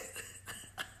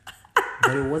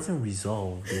 but it wasn't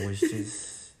resolved. It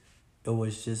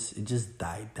just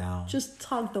died down. Just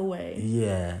tucked away.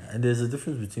 Yeah, and there's a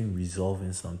difference between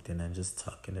resolving something and just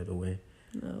tucking it away.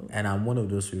 No. And I'm one of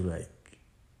those who, like,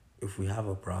 if we have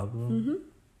a problem,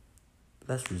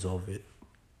 let's resolve it.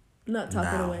 Not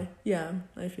tuck it away. Yeah,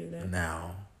 I feel that.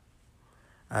 Now,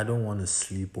 I don't want to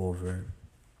sleep over.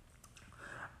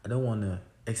 I don't want to,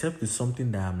 except it's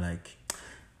something that I'm like,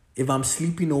 if I'm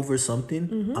sleeping over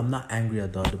something, I'm not angry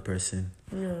at the other person.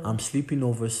 Yeah. I'm sleeping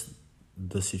over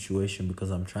the situation because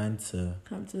I'm trying to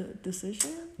come to a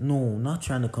decision. No, not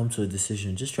trying to come to a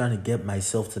decision. Just trying to get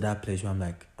myself to that place where I'm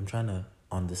like, I'm trying to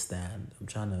understand. I'm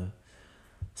trying to,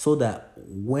 so that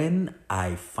when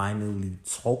I finally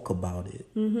talk about it,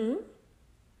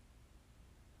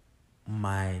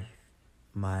 my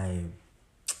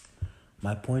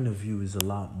point of view is a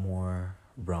lot more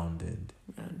rounded.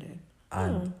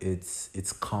 And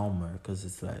it's calmer because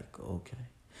it's like, okay.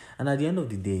 And at the end of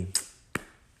the day,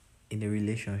 in a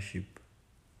relationship,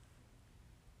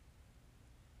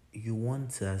 you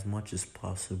want to, as much as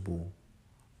possible,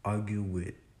 argue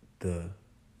with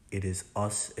it is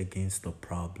us against the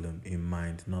problem in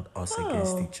mind, not us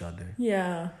against each other.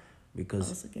 Yeah.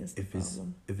 Because if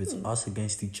it's us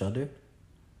against each other,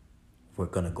 we're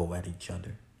gonna go at each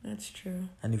other. That's true.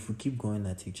 And if we keep going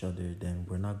at each other, then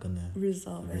we're not gonna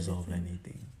resolve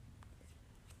anything.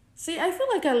 See, I feel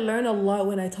like I learn a lot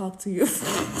when I talk to you.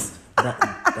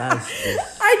 That's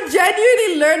just, I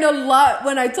genuinely learn a lot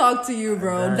when I talk to you,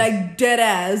 bro. Like dead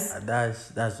ass.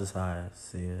 That's just how I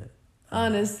see it.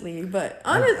 Honestly, but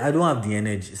I don't have the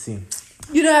energy. See,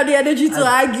 you don't have the energy to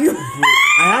argue.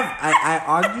 I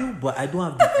argue, but I don't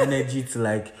have the energy to,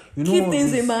 like, you know, keep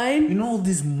things in mind. You know, all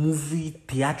these movie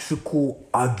theatrical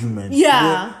arguments.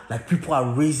 Yeah. Where, like, people are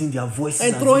raising their voices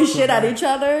and throwing shit at each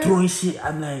other. Throwing shit.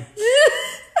 I'm like,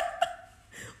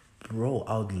 bro,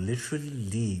 I would literally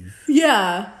leave.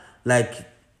 Yeah. Like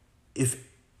if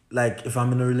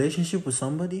I'm in a relationship with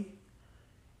somebody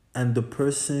and the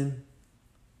person,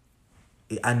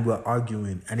 and we're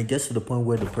arguing and it gets to the point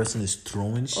where the person is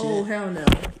throwing shit. Oh, hell no.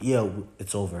 Yeah,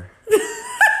 it's over.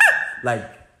 Like,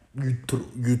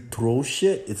 you throw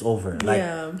shit, it's over. Like,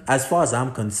 as far as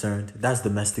I'm concerned, that's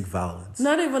domestic violence.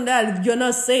 Not even that. You're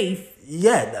not safe.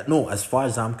 Yeah, no, as far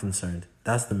as I'm concerned,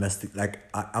 that's domestic. Like,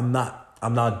 I'm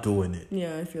not doing it.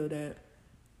 Yeah, I feel that.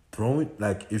 Throwing,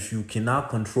 like, if you cannot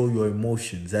control your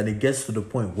emotions and it gets to the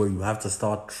point where you have to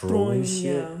start throwing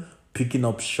shit, picking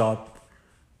up sharp,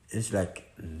 it's like,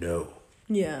 no.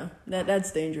 Yeah,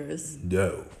 that's dangerous.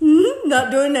 No. Not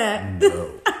doing that.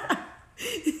 No.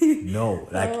 No,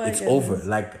 like, it's over.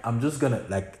 Like, I'm just gonna,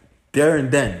 like, there and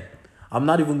then, I'm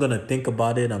not even gonna think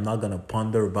about it. I'm not gonna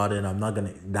ponder about it. I'm not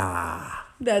gonna,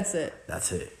 That's it.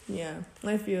 That's it. Yeah,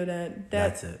 I feel that.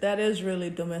 That's it. That is really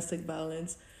domestic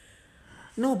violence.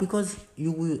 No, because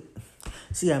you will...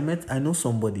 See, I know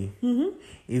somebody.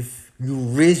 If you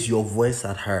raise your voice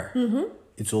at her,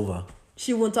 it's over.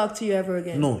 She won't talk to you ever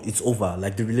again. No, it's over.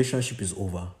 Like, the relationship is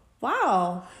over.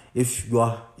 Wow. If you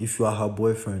are her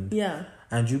boyfriend,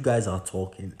 and you guys are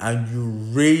talking, and you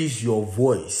raise your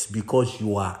voice because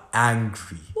you are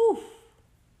angry,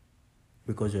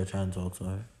 because you're trying to talk to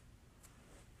her,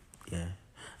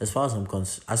 as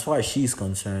far as she's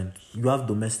concerned, you have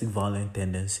domestic violent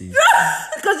tendencies.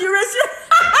 Because you raise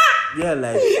your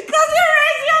like, because you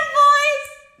raise your voice.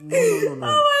 No.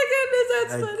 Oh my goodness,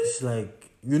 that's funny. It's like,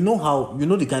 you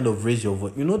know the kind of raise your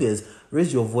voice. You know, there's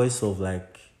raise your voice of,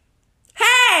 like,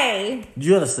 hey. Do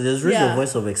you understand? There's raise your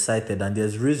voice of excited, and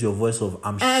there's raise your voice of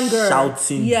anger.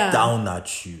 Shouting down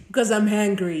at you because I'm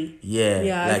angry.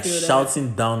 like, I feel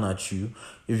shouting down at you.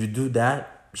 If you do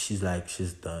that, she's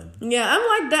done. Yeah,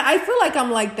 I'm like that. I feel like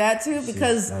I'm like that too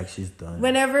because She's done.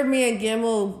 whenever me and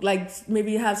Gimel like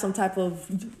maybe have some type of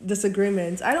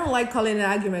disagreement, I don't like calling it an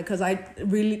argument because I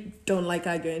really don't like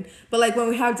arguing. But like when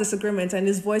we have disagreements and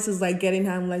his voice is like getting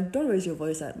high, I'm like, don't raise your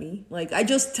voice at me. Like I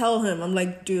just tell him, I'm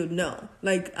like, dude, no.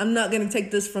 Like I'm not gonna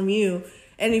take this from you.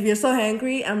 And if you're so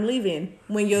angry, I'm leaving.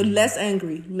 When you're less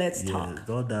angry, let's talk.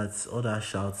 All that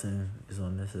shouting is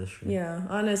unnecessary. Yeah,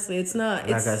 honestly, it's not.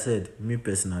 Like I said, me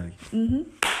personally. You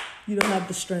don't have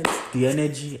the strength. The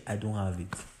energy, I don't have it.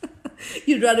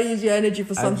 You'd rather use your energy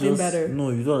for something better.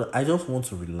 No, you don't. I just want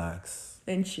to relax.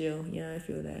 And chill. Yeah, I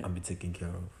feel that. And be taken care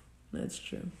of. That's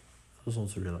true. I just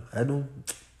want to relax. I don't...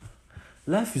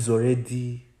 Life is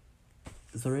already...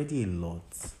 It's already a lot.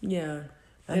 Yeah.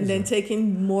 And then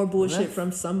taking more bullshit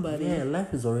from somebody. Yeah,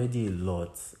 life is already a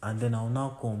lot. And then I'll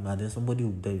now come and then somebody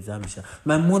will examine.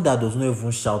 My mother does not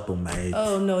even shout on my head.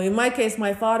 Oh, no. In my case,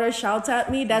 my father shouts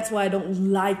at me. That's why I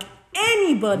don't like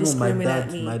anybody screaming at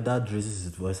me. My dad raises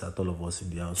his voice at all of us in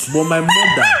the house. But my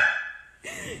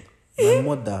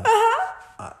mother...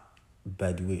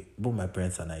 by the way, both my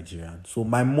parents are Nigerian. So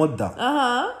my mother...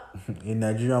 a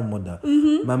Nigerian mother.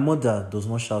 Mm-hmm. My mother does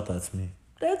not shout at me.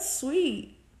 That's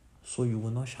sweet. So you will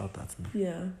not shout at me.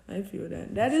 Yeah, I feel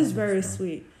that. That is very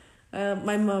sweet.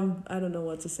 My mom, I don't know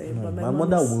what to say, but my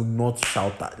mother will not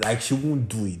shout at, like she won't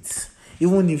do it.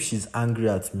 Even if she's angry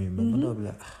at me, my mother will be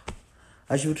like,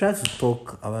 and she will try to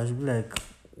talk, and she'll be like,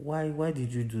 why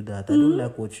did you do that? I don't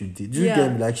like what you did. Do you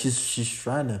get me? Like she's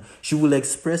trying to, she will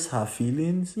express her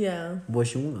feelings. Yeah. But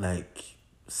she won't like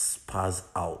spaz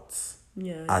out.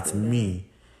 Yeah. At me.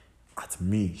 At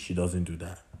me, she doesn't do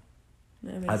that.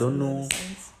 I don't know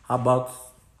about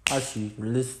how she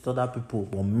relates to other people,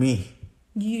 but me.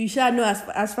 You should know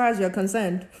as far as you're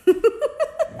concerned. Do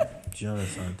you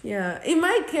understand? Yeah. In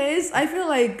my case, I feel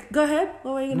like... Go ahead.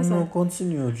 What were you going to say? No,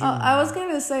 continue. I was going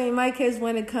to say, in my case,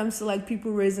 when it comes to like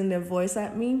people raising their voice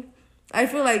at me, I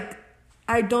feel like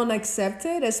I don't accept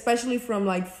it, especially from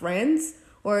like friends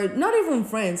or not even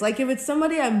friends. Like if it's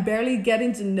somebody I'm barely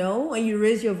getting to know and you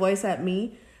raise your voice at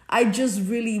me, I just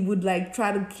really would like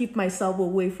try to keep myself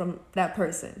away from that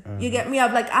person. You get me? I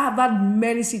have had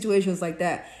many situations like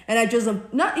that. And I just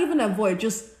not even avoid,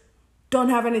 just don't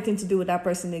have anything to do with that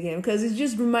person again. Because it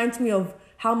just reminds me of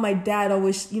how my dad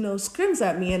always, screams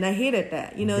at me. And I hated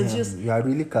that. It's just... You are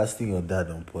really casting your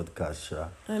dad on podcast, Sha.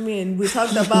 I mean, we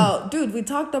talked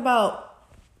about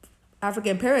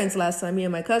African parents last time, me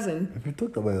and my cousin. We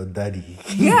talked about your daddy.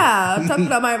 Yeah, I talked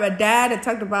about my dad. I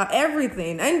talked about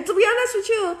everything. And to be honest with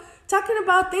you, talking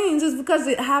about things is because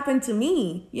it happened to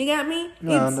me. You get me?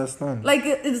 Yeah, I understand. Like,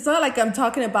 it's not like I'm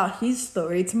talking about his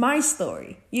story. It's my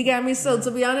story. You get me? So,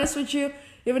 to be honest with you,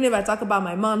 even if I talk about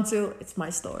my mom too, it's my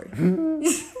story.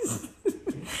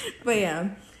 But yeah.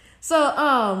 So,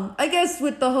 I guess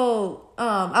with the whole,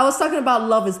 I was talking about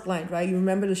Love is Blind, right? You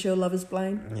remember the show Love is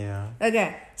Blind? Yeah.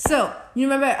 Okay. So, you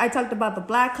remember I talked about the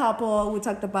black couple. We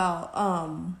talked about,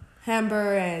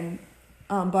 Amber and,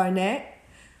 Barnett.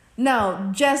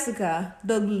 Now, Jessica,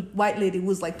 the white lady who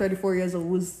was like 34 years old,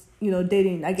 was,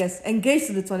 dating, I guess, engaged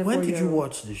to the 24-year-old. When did you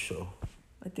watch the show?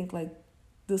 I think like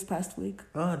this past week.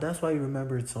 Oh, that's why you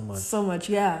remember it so much. So much,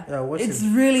 yeah. Yeah, it's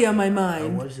really on my I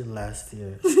mind. watched it last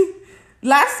year.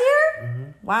 Last year?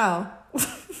 Mm-hmm. Wow.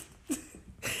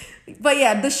 But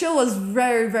yeah, the show was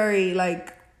very, very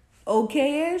like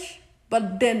okay-ish.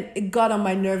 But then it got on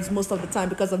my nerves most of the time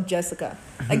because of Jessica.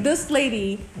 Like this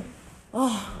lady,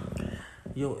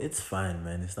 Yo, it's fine,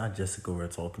 man. It's not Jessica we're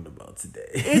talking about today.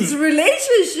 It's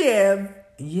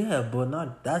relationship. Yeah, but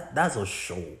not that. That's a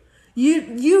show.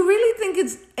 You really think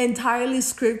it's entirely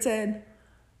scripted?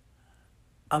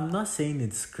 I'm not saying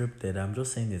it's scripted. I'm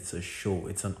just saying it's a show.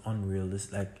 It's an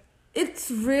unrealistic, like...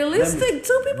 It's realistic.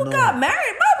 Two people got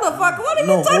married, motherfucker. What are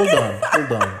you talking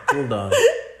about? Hold on.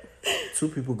 Two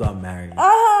people got married.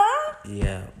 Uh-huh.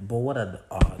 Yeah, but what are the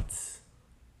odds?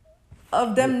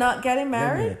 Of them not getting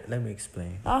married? Let me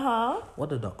explain. Uh-huh.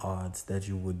 What are the odds that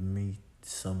you would meet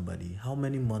somebody? How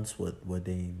many months were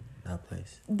they in that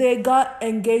place? They got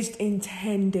engaged in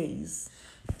 10 days.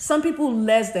 Some people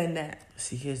less than that.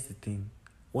 See, here's the thing.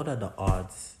 What are the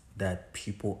odds that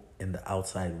people in the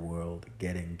outside world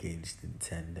get engaged in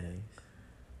 10 days?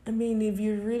 I mean, if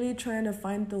you're really trying to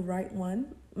find the right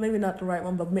one, maybe not the right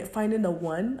one, but finding the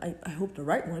one, I hope the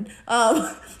right one,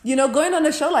 going on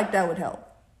a show like that would help.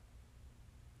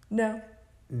 No.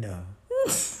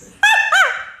 Look,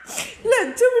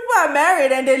 2 people are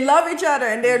married and they love each other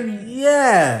and they're...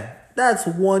 Yeah, that's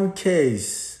one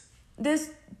case. There's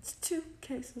 2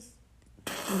 cases.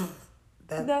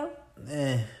 No?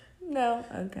 Eh. No?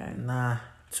 Okay. Nah,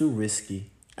 too risky.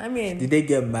 I mean, did they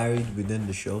get married within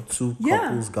the show? Two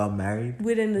couples got married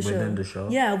within the show.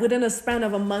 Yeah, within a span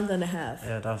of a month and a half.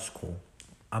 Yeah, that's cool.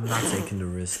 I'm not taking the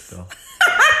risk though.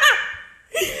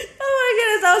 Oh my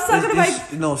goodness, I was talking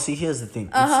about. No, see, here's the thing.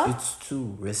 It's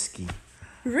too risky.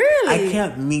 Really? I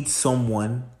can't meet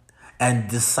someone and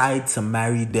decide to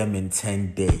marry them in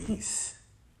 10 days.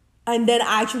 And then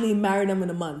actually marry them in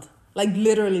a month. Like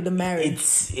literally the marriage.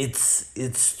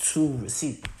 It's too...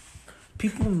 See,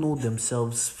 people know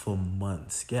themselves for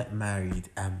months, get married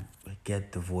and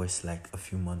get divorced like a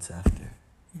few months after.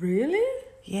 Really?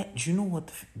 Yeah, do you know what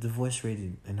the divorce rate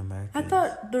in America is? I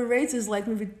thought the rate is like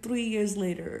maybe 3 years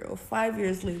later or 5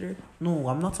 years later. No,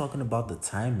 I'm not talking about the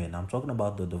timing. I'm talking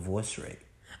about the divorce rate.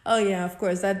 Oh, yeah, of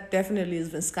course. That definitely has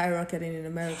been skyrocketing in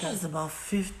America. It's about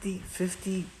 50,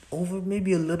 over,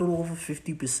 maybe a little over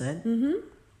 50%. Mm-hmm.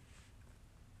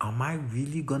 Am I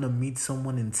really going to meet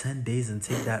someone in 10 days and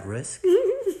take that risk?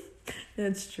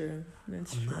 That's true. I'm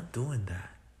not doing that.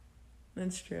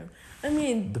 That's true. I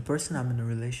mean... The person I'm in a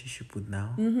relationship with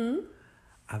now,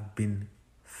 I've been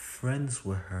friends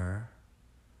with her,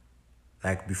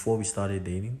 like before we started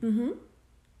dating. Mm-hmm.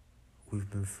 We've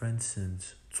been friends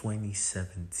since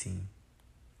 2017.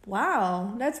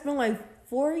 Wow. That's been like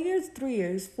 4 years, 3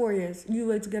 years, 4 years. You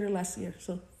were together last year,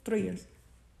 so 3 years.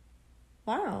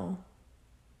 Wow.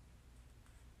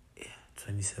 Yeah,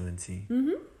 2017.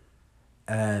 Mm-hmm.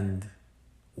 And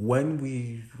when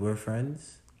we were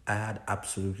friends, I had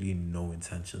absolutely no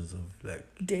intentions of like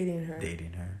dating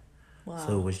her. Wow.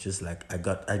 So it was just like I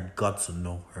got to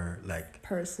know her like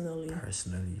personally,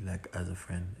 like as a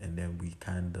friend, and then we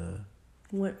kind of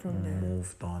went from there,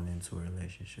 moved on into a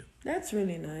relationship. That's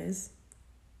really nice.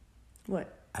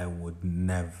 What? I would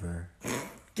never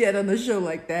get on a show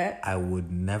like that. I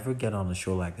would never get on a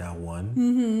show like that. One.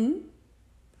 Mm-hmm.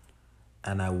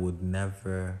 And I would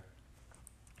never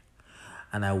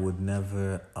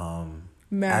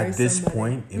marry at this somebody.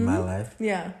 point in my life.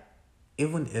 Yeah.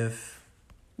 Even if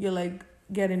you're like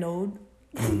getting old.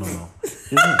 No. It's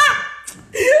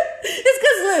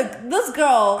because look, this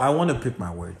girl. I want to pick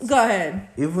my words. Go ahead.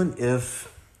 Even if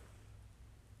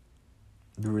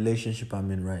the relationship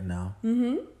I'm in right now,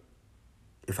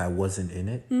 if I wasn't in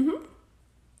it,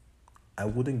 I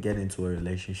wouldn't get into a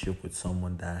relationship with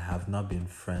someone that I have not been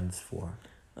friends for.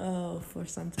 Oh, for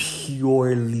some time.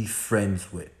 Purely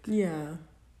friends with. Yeah.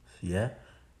 Yeah?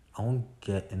 I won't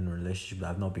get in a relationship that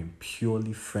I've not been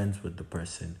purely friends with the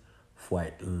person for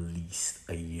at least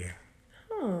a year.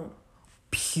 Huh.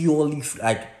 Purely,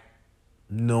 like,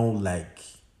 no, like,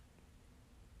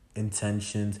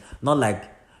 intentions. Not like,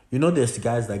 you know, there's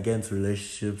guys that get into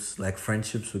relationships, like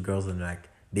friendships with girls, and like,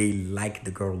 they like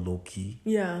the girl low-key.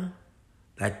 Yeah.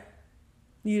 Like,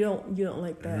 you don't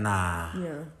like that. Nah.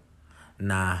 Yeah.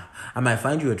 Nah. I might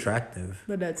find you attractive.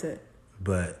 But that's it.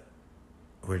 But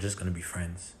we're just gonna be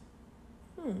friends.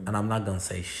 And I'm not gonna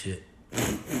say shit.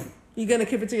 You're gonna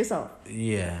keep it to yourself?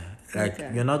 Yeah. Like,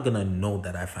 you're not gonna know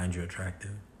that I find you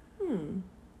attractive. And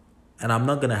I'm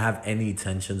not gonna have any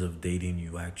intentions of dating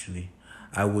you, actually.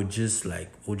 I would just,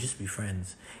 like, we'll just be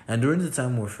friends. And during the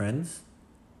time we're friends,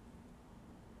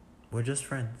 we're just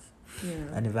friends.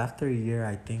 Yeah. And if after a year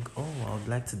I think, oh, I would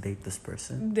like to date this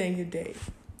person. Then you date.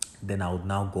 Then I would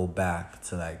now go back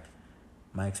to, like,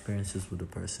 my experiences with the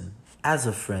person as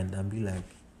a friend and be like,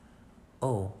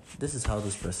 oh, this is how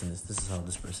this person is. This is how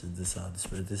this person is. This is how this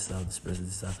person. This is how this person.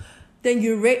 This is how. Then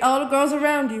you rate all the girls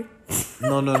around you.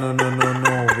 No.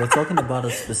 We're talking about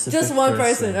a specific. Just one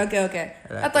person. Okay.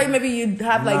 Like, I thought maybe you'd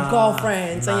have like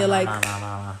girlfriends, and you're like,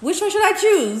 which one should I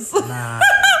choose? Nah,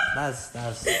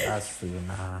 that's for you.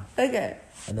 Nah. Okay.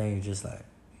 And then you're just like,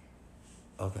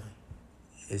 okay,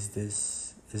 is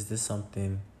this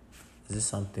something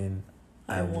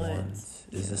I want?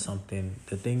 Is this something?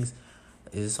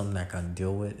 Is this something I can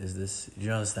deal with? Is this? Do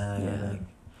you understand? Yeah. Like,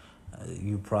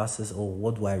 you process. Oh,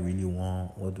 what do I really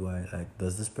want? What do I like?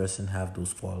 Does this person have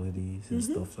those qualities and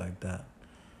stuff like that?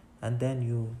 And then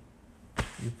you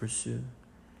pursue.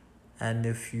 And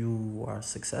if you are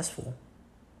successful,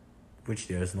 which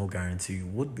there is no guarantee you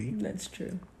would be. That's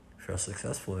true. If you're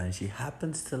successful and she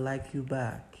happens to like you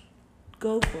back,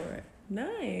 go for it.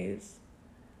 Nice.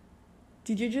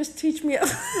 Did you just teach me? Did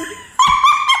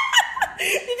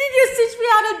you just teach me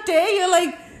how to date? You're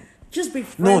like, just be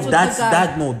friends with the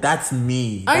guy. That's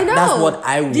me. I know. That's what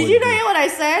I would. Did you hear what I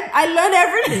said? I learn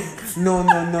every day. No. I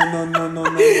learn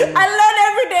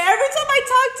every day. Every time I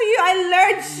talk to you, I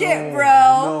learn shit, bro.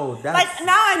 No, that's... Like,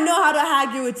 now I know how to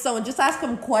argue with someone. Just ask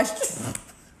them questions.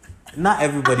 Not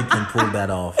everybody can pull that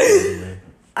off, by the way.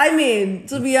 I mean,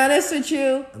 to be honest with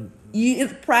you,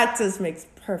 practice makes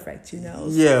perfect. perfect, you know.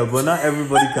 Yeah, but not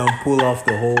everybody can pull off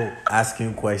the whole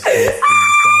asking questions.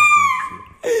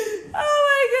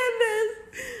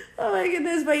 Oh my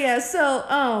goodness. But yeah, so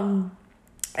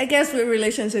I guess with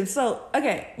relationships. So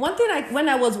okay, one thing when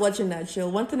I was watching that show,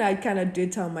 one thing I kind of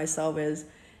did tell myself is,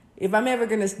 if I'm ever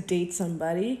gonna date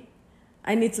somebody,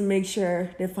 I need to make sure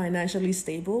they're financially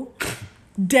stable.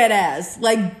 Dead ass.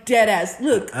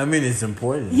 Look. I mean, it's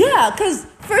important. Yeah, because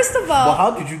first of all... But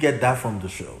how did you get that from the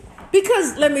show?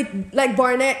 Because, like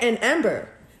Barnett and Amber.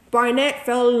 Barnett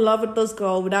fell in love with this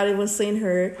girl without even seeing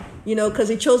her, you know, because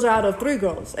he chose her out of 3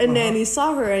 girls. And then he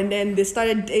saw her, and then they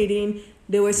started dating.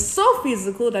 They were so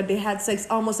physical that they had sex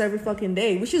almost every fucking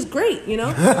day, which is great, you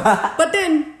know? But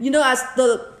then, you know, as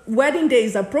the wedding day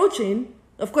is approaching,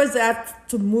 of course they have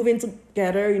to move in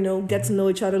together, you know, get to know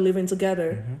each other, living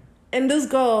together. Mm-hmm. And this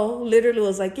girl literally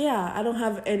was like, yeah, I don't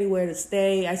have anywhere to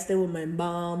stay. I stay with my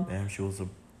mom. Damn, she was a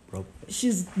broke bitch.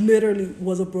 She's literally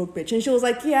was a broke bitch. And she was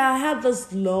like, yeah, I had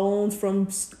those loans from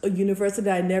a university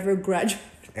that I never graduated.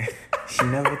 She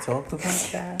never talked about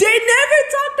that. They never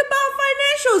talked about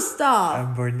financial stuff.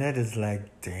 And Burnett is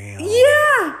like, damn.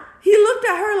 Yeah. He looked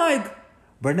at her like...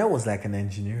 Burnett was like an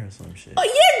engineer or some shit. Oh,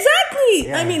 yeah, exactly.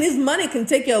 Yeah. I mean, his money can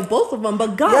take care of both of them,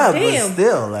 but goddamn. But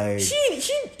still, like...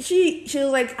 She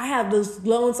was like, I have those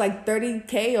loans, like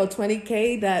 30K or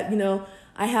 20K that, you know,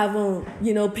 I haven't,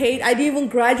 you know, paid. I didn't even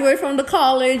graduate from the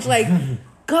college. Like,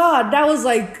 God, that was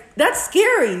like, that's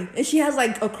scary. And she has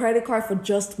like a credit card for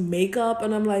just makeup.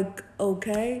 And I'm like,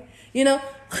 okay. You know,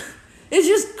 it's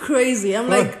just crazy. I'm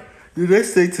like... Did they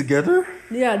stay together?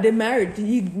 Yeah, they married.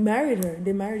 He married her.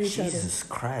 They married each other. Jesus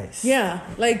Christ. Yeah,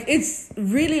 like it's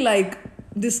really like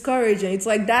discouraging. It's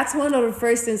like that's one of the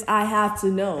first things I have to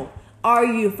know. Are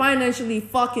you financially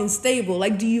fucking stable?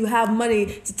 Like, do you have money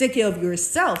to take care of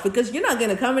yourself? Because you're not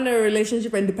gonna come in a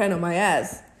relationship and depend on my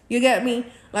ass. You get me?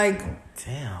 Like,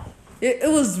 damn. It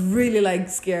was really like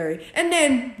scary. And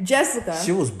then Jessica.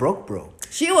 She was broke.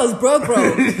 She was broke.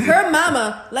 Her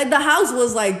mama, like the house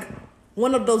was like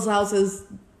one of those houses.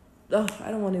 Oh,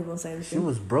 I don't want to even say anything. She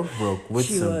was broke with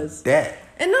some debt.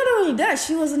 And not only that,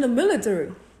 she was in the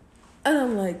military. And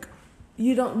I'm like,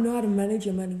 you don't know how to manage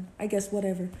your money. I guess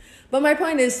whatever. But my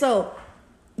point is, so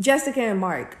Jessica and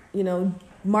Mark, you know,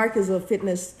 Mark is a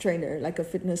fitness trainer, like a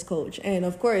fitness coach. And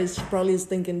of course, she probably is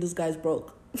thinking this guy's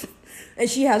broke. And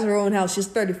she has her own house. She's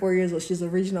 34 years old. She's a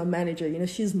regional manager. You know,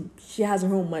 she has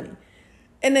her own money.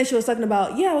 And then she was talking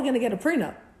about, yeah, we're going to get a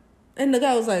prenup. And the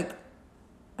guy was like,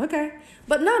 okay.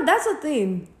 But no, that's the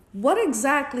thing. What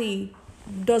exactly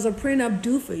does a prenup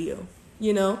do for you?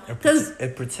 You know? Because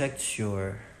it protects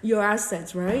your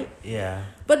assets, right? Yeah.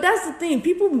 But that's the thing.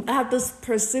 People have this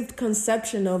perceived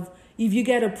conception of if you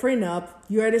get a prenup,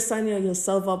 you're already signing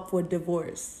yourself up for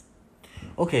divorce.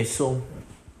 Okay, so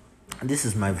this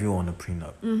is my view on a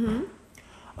prenup. Mm-hmm.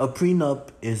 A prenup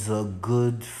is a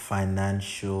good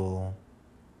financial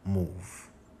move.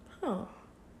 Huh.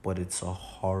 But it's a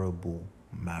horrible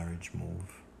marriage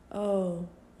move. Oh,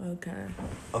 okay.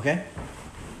 Okay?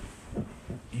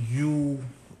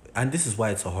 And this is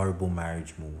why it's a horrible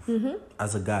marriage move. Mm-hmm.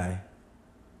 As a guy,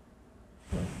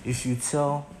 if you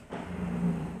tell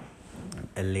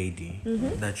a lady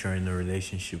mm-hmm. that you're in a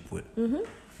relationship with mm-hmm.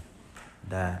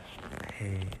 that,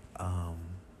 hey,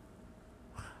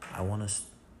 I want us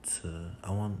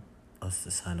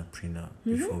to sign a prenup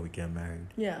mm-hmm. before we get married.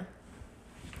 Yeah.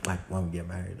 Like when we get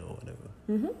married or whatever.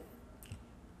 Mm-hmm.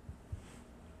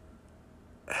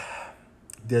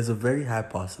 There's a very high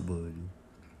possibility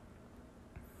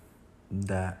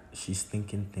that she's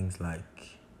thinking things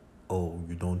like, oh,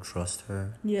 you don't trust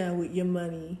her? Yeah, with your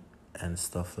money. And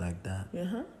stuff like that.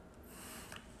 Uh-huh.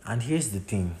 And here's the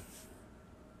thing.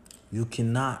 You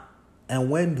cannot...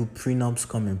 And when do prenups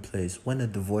come in place? When a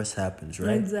divorce happens,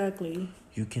 right? Exactly.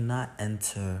 You cannot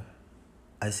enter...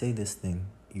 I say this thing.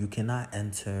 You cannot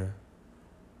enter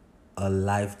a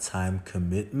lifetime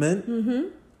commitment mm-hmm.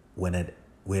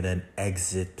 with an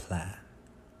exit plan.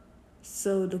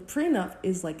 So the prenup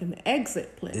is like an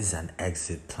exit plan. It's an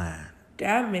exit plan.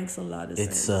 That makes a lot of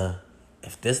sense. It's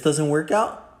if this doesn't work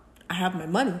out, I have my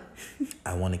money.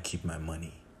 I want to keep my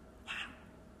money. Wow.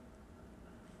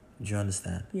 Do you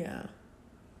understand? Yeah.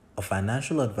 A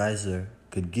financial advisor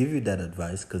could give you that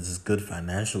advice because it's good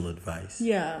financial advice.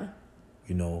 Yeah.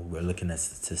 You know, we're looking at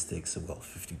statistics. Well,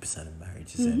 50% of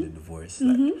marriages mm-hmm. end in divorce.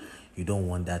 Mm-hmm. Like, you don't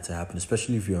want that to happen,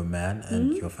 especially if you're a man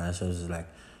and mm-hmm. your financial advisor is like,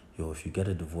 yo, if you get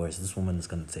a divorce, this woman is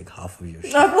going to take half of your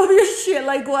shit. Half of your shit,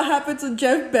 like what happened to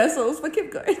Jeff Bezos. But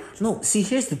keep going. No, see,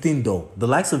 here's the thing, though. The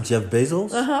likes of Jeff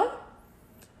Bezos,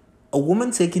 a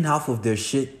woman taking half of their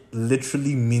shit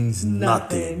literally means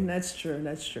nothing. That's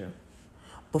true.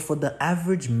 But for the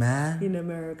average man in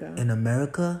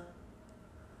America,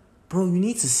 bro, you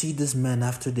need to see these men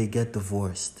after they get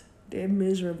divorced. they're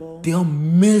miserable. They are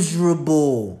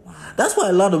miserable. Wow. That's why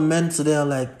a lot of men today are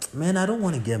like, man, I don't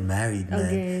want to get married, man.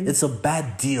 Again. It's a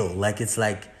bad deal. It's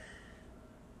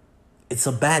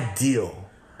a bad deal.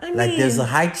 There's a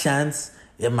high chance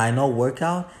it might not work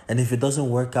out. And if it doesn't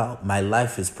work out, my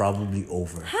life is probably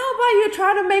over. How about you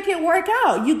try to make it work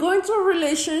out? You go into a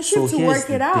relationship to work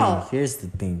it out. Here's the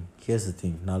thing.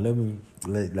 Now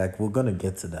we're going to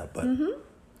get to that. But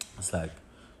it's like,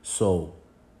 so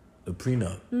the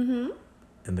prenup in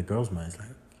the girl's mind is like,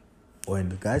 or in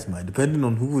the guy's mind, depending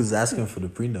on who is asking for the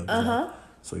prenup. Like,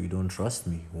 so you don't trust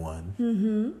me,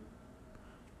 one.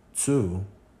 2,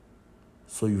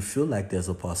 so you feel like there's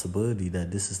a possibility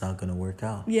that this is not going to work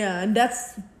out. Yeah, and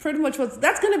that's pretty much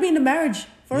that's going to be in the marriage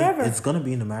forever. Yeah, it's going to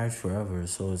be in the marriage forever.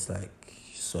 So it's like,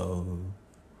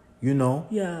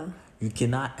 Yeah. You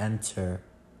cannot enter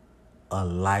a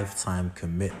lifetime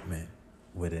commitment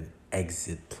with an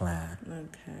exit plan.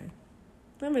 Okay.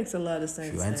 That makes a lot of sense.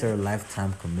 If you enter a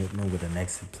lifetime commitment with an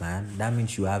exit plan, that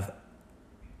means you have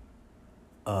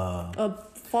a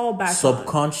fallback.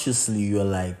 Subconsciously, you're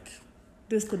like,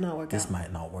 this could not work out. This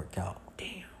might not work out.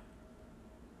 Damn.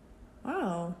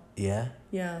 Wow. Yeah?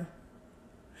 Yeah.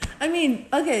 I mean,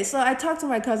 okay, so I talked to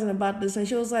my cousin about this, and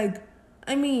she was like,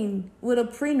 I mean, with a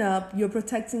prenup, you're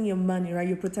protecting your money, right?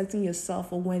 You're protecting yourself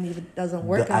for when it doesn't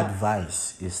work out. The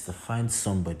advice is to find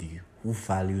somebody who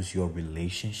values your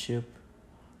relationship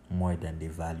more than they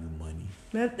value money.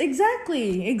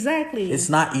 Exactly. It's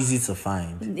not easy to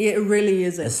find. It really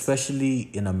isn't. Especially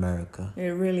in America. It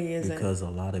really isn't. Because a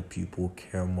lot of people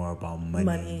care more about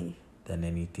money than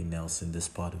anything else in this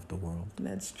part of the world.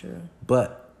 That's true.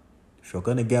 But if you're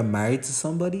going to get married to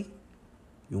somebody,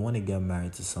 you want to get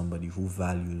married to somebody who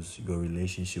values your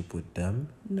relationship with them.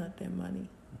 Not their money.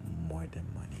 More than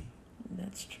money.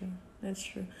 That's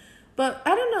true. But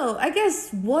I don't know. I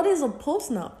guess, what is a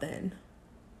postnup then?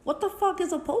 What the fuck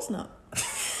is a postnup?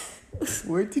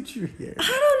 Where did you hear? I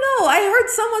don't know. I heard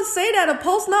someone say that, a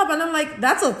postnup, and I'm like,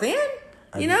 that's a thing?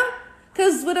 You know?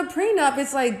 Because with a prenup,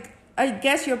 it's like, I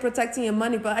guess you're protecting your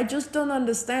money, but I just don't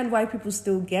understand why people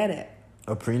still get it.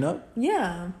 A prenup?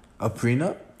 Yeah. A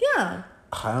prenup? Yeah.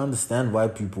 I understand why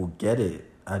people get it.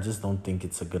 I just don't think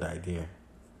it's a good idea.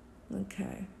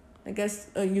 Okay. I guess,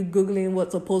 are you Googling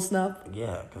what's a postnup?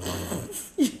 Yeah,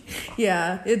 because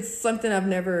yeah, it's something I've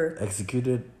never...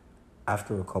 Executed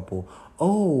after a couple.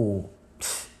 Oh,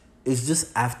 it's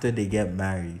just after they get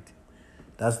married.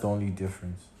 That's the only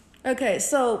difference. Okay,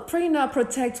 so prenup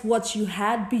protects what you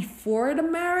had before the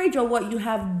marriage or what you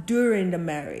have during the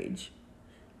marriage?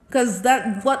 Because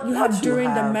what you have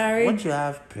during the marriage... What you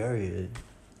have, period.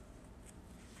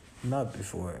 Not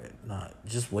before it. Not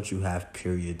just what you have,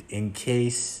 period. In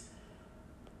case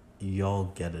y'all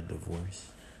get a divorce.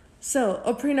 So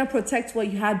a prenup protects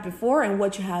what you had before and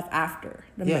what you have after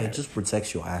the marriage. It just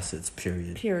protects your assets,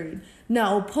 period. Period.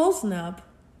 Now, a postnup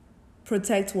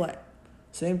protects what?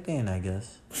 Same thing, I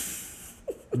guess.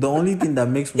 The only thing that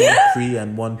makes one pre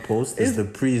and one post is the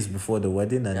pre is before the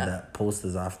wedding and the post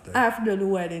is after. After the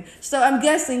wedding. So I'm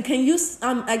guessing,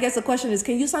 I guess the question is,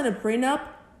 can you sign a prenup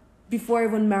before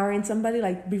even marrying somebody?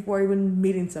 Like, before even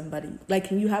meeting somebody? Like,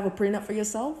 can you have a prenup for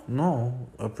yourself? No.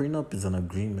 A prenup is an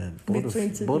agreement. Both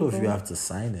of you have to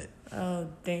sign it. Oh,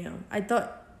 damn. I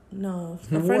thought, no.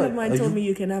 A friend of mine told me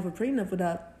you can have a prenup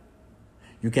without...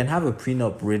 You can have a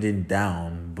prenup written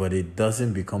down, but it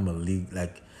doesn't become a legal.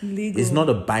 Legal. It's not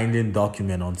a binding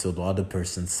document until the other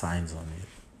person signs on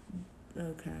it.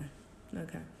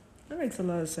 Okay. That makes a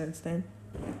lot of sense then.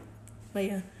 But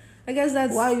yeah, I guess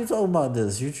that's... Why are you talking about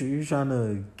this? You trying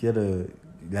to get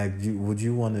would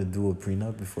you want to do a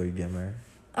prenup before you get married?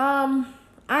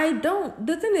 I don't.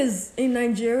 The thing is, in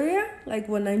Nigeria, like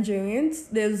we're Nigerians,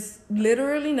 there's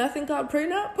literally nothing called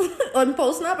prenup on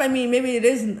postnup. I mean, maybe it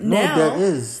is now. No, there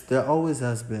is. There always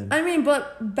has been. I mean,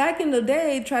 but back in the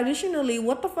day, traditionally,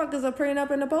 what the fuck is a prenup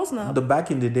and a postnup? The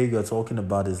back in the day you're talking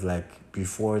about is like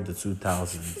before the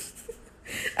 2000s.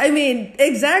 I mean,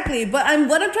 exactly. But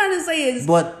what I'm trying to say is...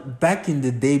 But back in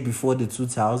the day before the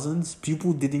 2000s,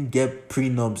 people didn't get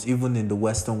prenups even in the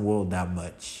Western world that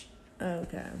much.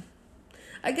 Okay.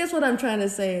 I guess what I'm trying to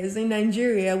say is in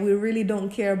Nigeria, we really don't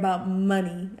care about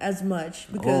money as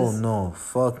much because... Oh, no.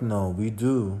 Fuck no. We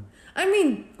do. I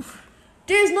mean,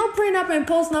 there's no prenup and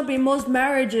postnup in most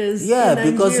marriages. Yeah,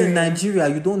 because in Nigeria,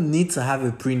 you don't need to have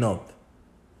a prenup.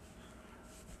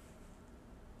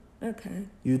 Okay.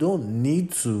 You don't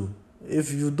need to.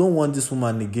 If you don't want this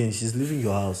woman again, she's leaving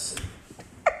your house.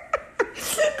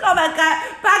 Come back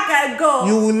pack and go.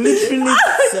 You will literally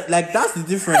like that's the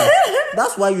difference.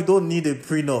 That's why you don't need a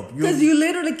prenup. Because you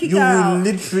literally kick her You out. will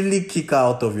literally kick her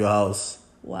out of your house.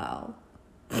 Wow.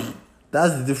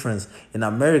 That's the difference. In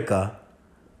America,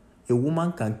 a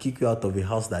woman can kick you out of a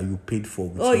house that you paid for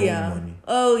with your own money.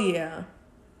 Oh yeah.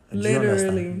 Do you Literally.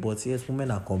 understand? But yes,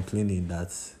 women are complaining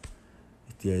that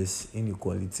there is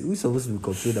inequality. We're supposed to be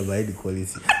complaining about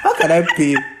inequality. How can I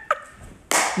pay?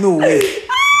 No way.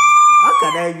 How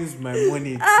can I use my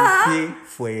money to pay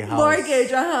for a house?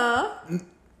 Mortgage,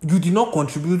 You did not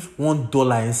contribute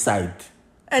 $1 inside.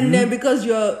 And then because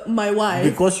you're my wife.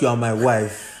 Because you are my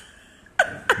wife,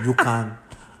 you can.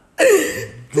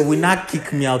 You will not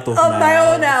kick me out of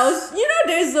my own house. You know,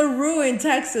 there's a rule in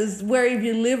Texas where if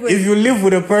you live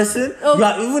with a person,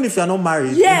 even if you're not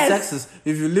married, yes. in Texas,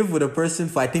 if you live with a person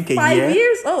for I think a year. 5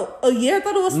 years? Oh, a year? I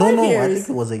thought it was 5 years. No, I think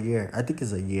it was a year. I think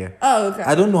it's a year. Oh, okay.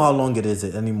 I don't know how long it is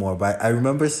anymore, but I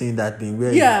remember seeing that thing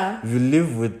where if you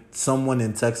live with someone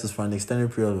in Texas for an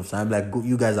extended period of time, like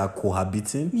you guys are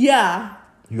cohabiting. Yeah.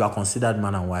 You are considered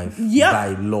man and wife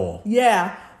by law.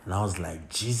 Yeah. And I was like,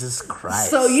 Jesus Christ.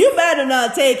 So you better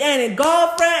not take any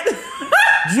girlfriend.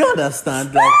 Do you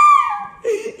understand? Like,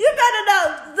 you better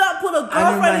not put a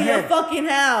girlfriend in your fucking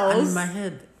house. And in my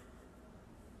head,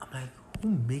 I'm like, who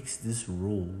makes these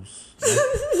rules?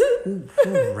 Like,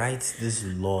 who writes these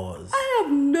laws? I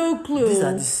have no clue. These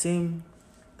are the same.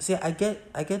 See, I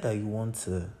get that you want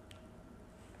to.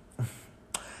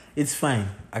 It's fine,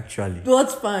 actually.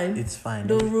 What's fine? It's fine.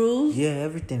 The rules? Yeah,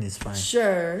 everything is fine.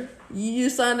 Sure. You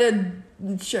sounded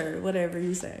sure, whatever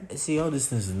you said. See, all these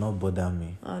things do not bother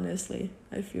me. Honestly,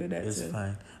 I feel that it's too.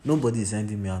 fine. Nobody is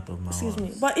sending me out of my house. Excuse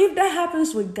me. But if that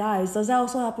happens with guys, does that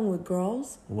also happen with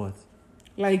girls? What?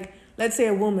 Like, let's say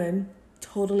a woman,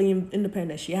 totally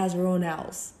independent. She has her own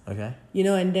house. Okay. You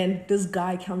know, and then this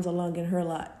guy comes along in her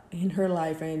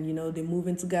life, and you know they move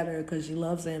in together because she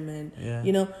loves him, and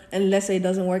you know, and let's say it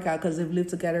doesn't work out because they've lived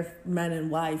together, man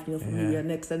and wife, you know, for maybe an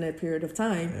extended period of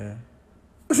time,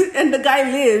 and the guy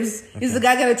lives. Is the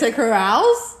guy gonna take her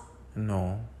house?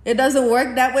 No. It doesn't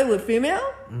work that way with female.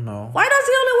 No. Why does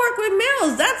it only work with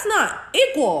males? That's not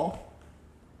equal.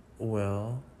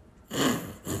 Well,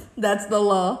 that's the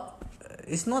law.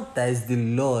 It's not that it's the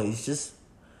law. It's just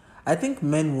I think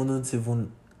men wouldn't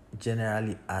even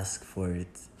generally ask for it.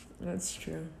 That's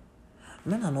true.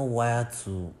 Men are not wired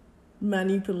to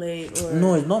manipulate or...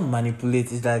 No, it's not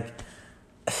manipulate. It's like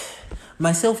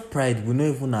my self-pride will not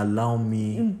even allow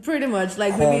me... Pretty much.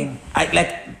 Like maybe...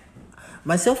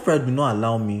 My self-pride will not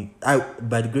allow me...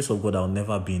 by the grace of God, I'll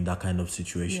never be in that kind of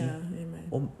situation. Yeah,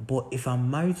 amen. But if I'm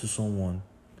married to someone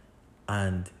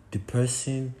and the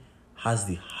person has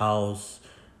the house...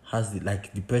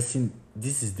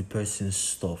 this is the person's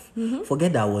stuff. Mm-hmm.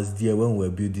 Forget that I was there when we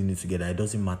were building it together. It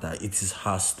doesn't matter. It is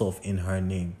her stuff in her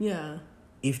name. Yeah.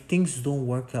 If things don't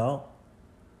work out,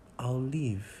 I'll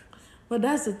leave. But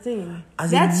that's the thing.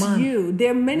 That's you.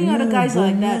 There are many other guys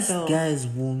like that, though. Guys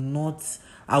will not...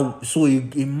 a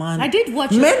man... I did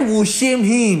watch Men will shame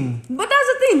him. But that's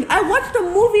the thing. I watched a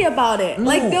movie about it.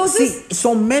 No, there was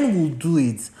some men will do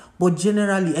it. But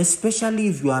generally, especially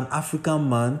if you're an African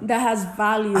man that has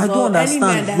values, I don't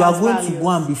understand. You are going to go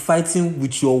and be fighting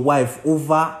with your wife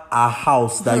over a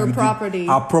house that her property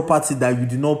that you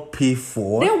did not pay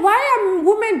for. Then why are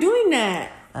women doing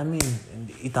that? I mean,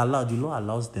 the law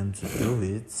allows them to do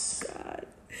it. God.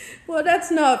 Well, that's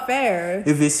not fair.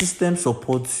 If a system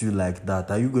supports you like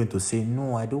that, are you going to say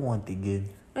no? I don't want again.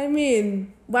 I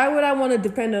mean, why would I want to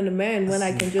depend on a man when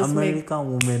I can just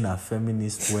American women are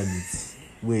feminists when it's...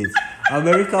 Wait,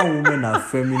 American women are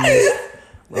feminists.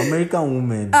 American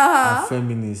women are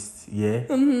feminists, yeah?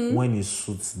 Mm-hmm. When it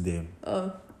suits them.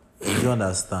 Oh. Do you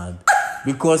understand?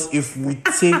 Because if we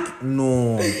take...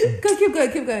 No. Keep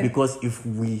going. Because if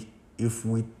we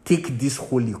take this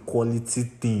whole equality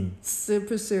thing...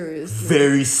 super seriously.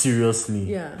 Very seriously.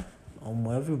 Yeah.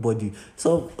 Everybody...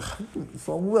 So,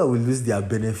 somewhere we lose their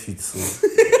benefits, so...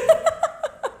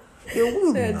 They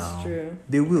will. That's true.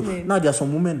 They will. Now there are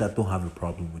some women that don't have a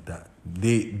problem with that.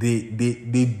 They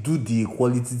do the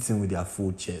equality thing with their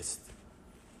full chest.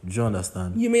 Do you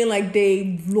understand? You mean like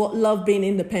they love being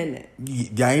independent?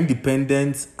 They are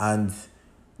independent and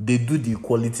they do the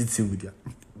equality thing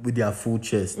with their full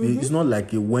chest. Mm-hmm. It's not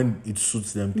like when it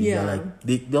suits them. Yeah. They're like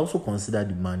they also consider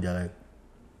the man. They're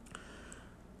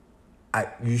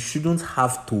like, you shouldn't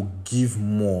have to give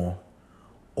more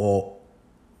or.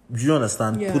 Do you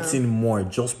understand? Yeah. Put in more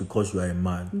just because you are a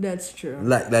man. That's true.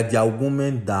 Like there are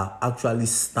women that actually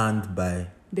stand by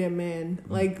their men.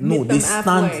 Like no, they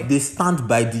stand halfway. They stand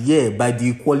by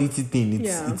the equality thing.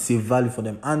 It's a value for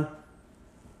them. And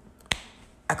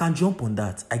I can jump on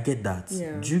that. I get that.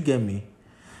 Yeah. Do you get me?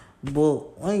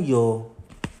 But when your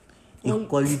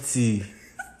equality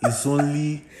is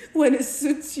only when it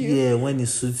suits you. when it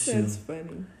suits you. That's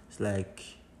funny. It's like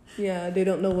they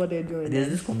don't know what they're doing. There's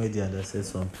this comedian that said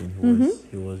something.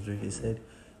 He was drinking.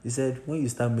 He said when you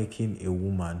start making a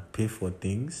woman pay for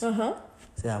things,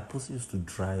 say her pussy used to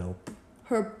dry up.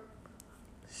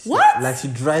 What? Like she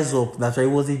dries up. That's why it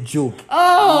was a joke.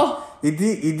 Oh. It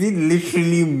did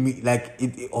literally like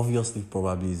it obviously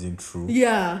probably isn't true.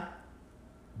 Yeah.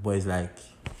 But it's like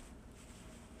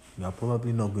you are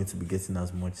probably not going to be getting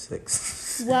as much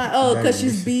sex. Why? Oh, because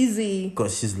she's busy.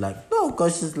 Because she's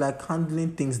like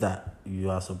handling things that you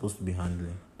are supposed to be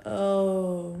handling.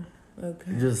 Oh,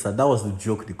 okay. That was the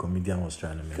joke the comedian was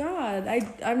trying to make. God,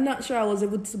 I'm not sure I was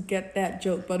able to get that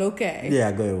joke, but okay. Yeah,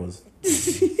 I got it was.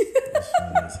 It was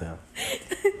funny as hell.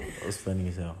 It was funny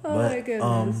as hell. Oh my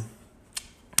goodness.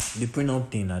 The prenup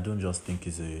thing, I don't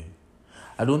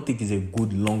think is a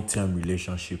good long-term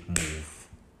relationship move.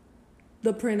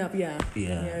 The prenup, yeah,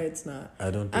 it's not.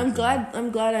 I don't. I'm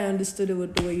glad I understood it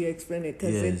with the way you explained it,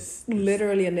 because it's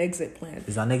literally an exit plan.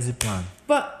 It's an exit plan.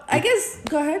 But I guess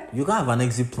go ahead. You can have an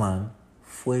exit plan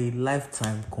for a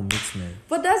lifetime commitment.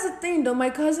 But that's the thing, though.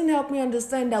 My cousin helped me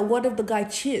understand that what if the guy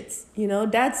cheats?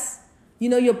 That's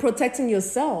you're protecting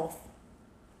yourself.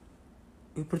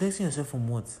 You're protecting yourself from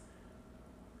what?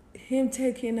 Him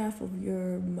taking half of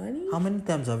your money? How many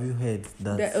times have you heard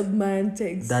that a man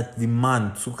takes that the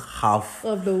man took half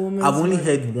of the woman's I've only money?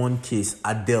 heard one case,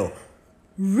 Adele.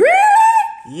 Really?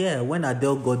 Yeah, when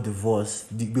Adele got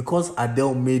divorced, because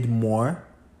Adele made more.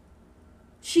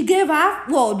 She gave half?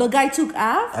 Well, the guy took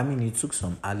half? I mean, he took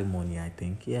some alimony, I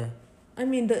think, yeah. I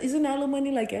mean, isn't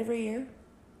alimony like every year?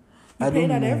 I pay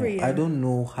that every year. I don't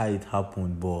know how it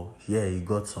happened, but yeah, he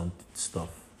got some stuff.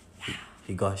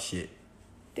 He got shit.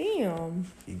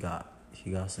 Damn. He got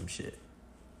some shit.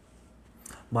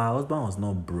 My husband was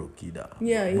not broke either.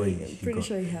 Yeah, pretty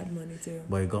sure he had money too.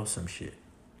 But he got some shit.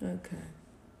 Okay,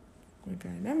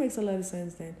 that makes a lot of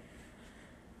sense then.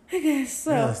 I guess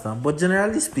so. I understand. But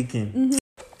generally speaking.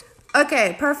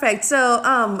 Okay, perfect. So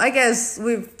I guess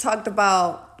we've talked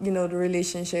about the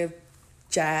relationship,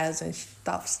 jazz and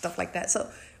stuff like that. So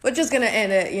we're just gonna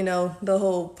end it, the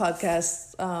whole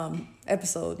podcast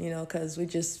episode, because we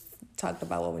just talked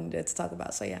about what we needed to talk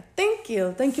about. So yeah, thank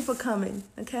you for coming.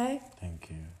 Okay. Thank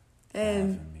you.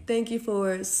 And thank you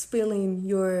for spilling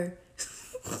your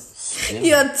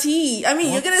your tea. I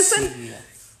mean, you're gonna send.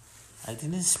 I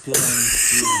didn't spill any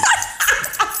tea.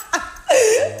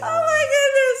 Oh my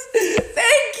goodness!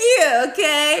 Thank you.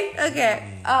 Okay.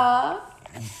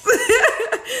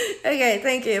 Okay.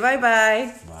 Thank you. Bye.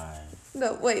 Bye.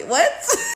 No, wait. What?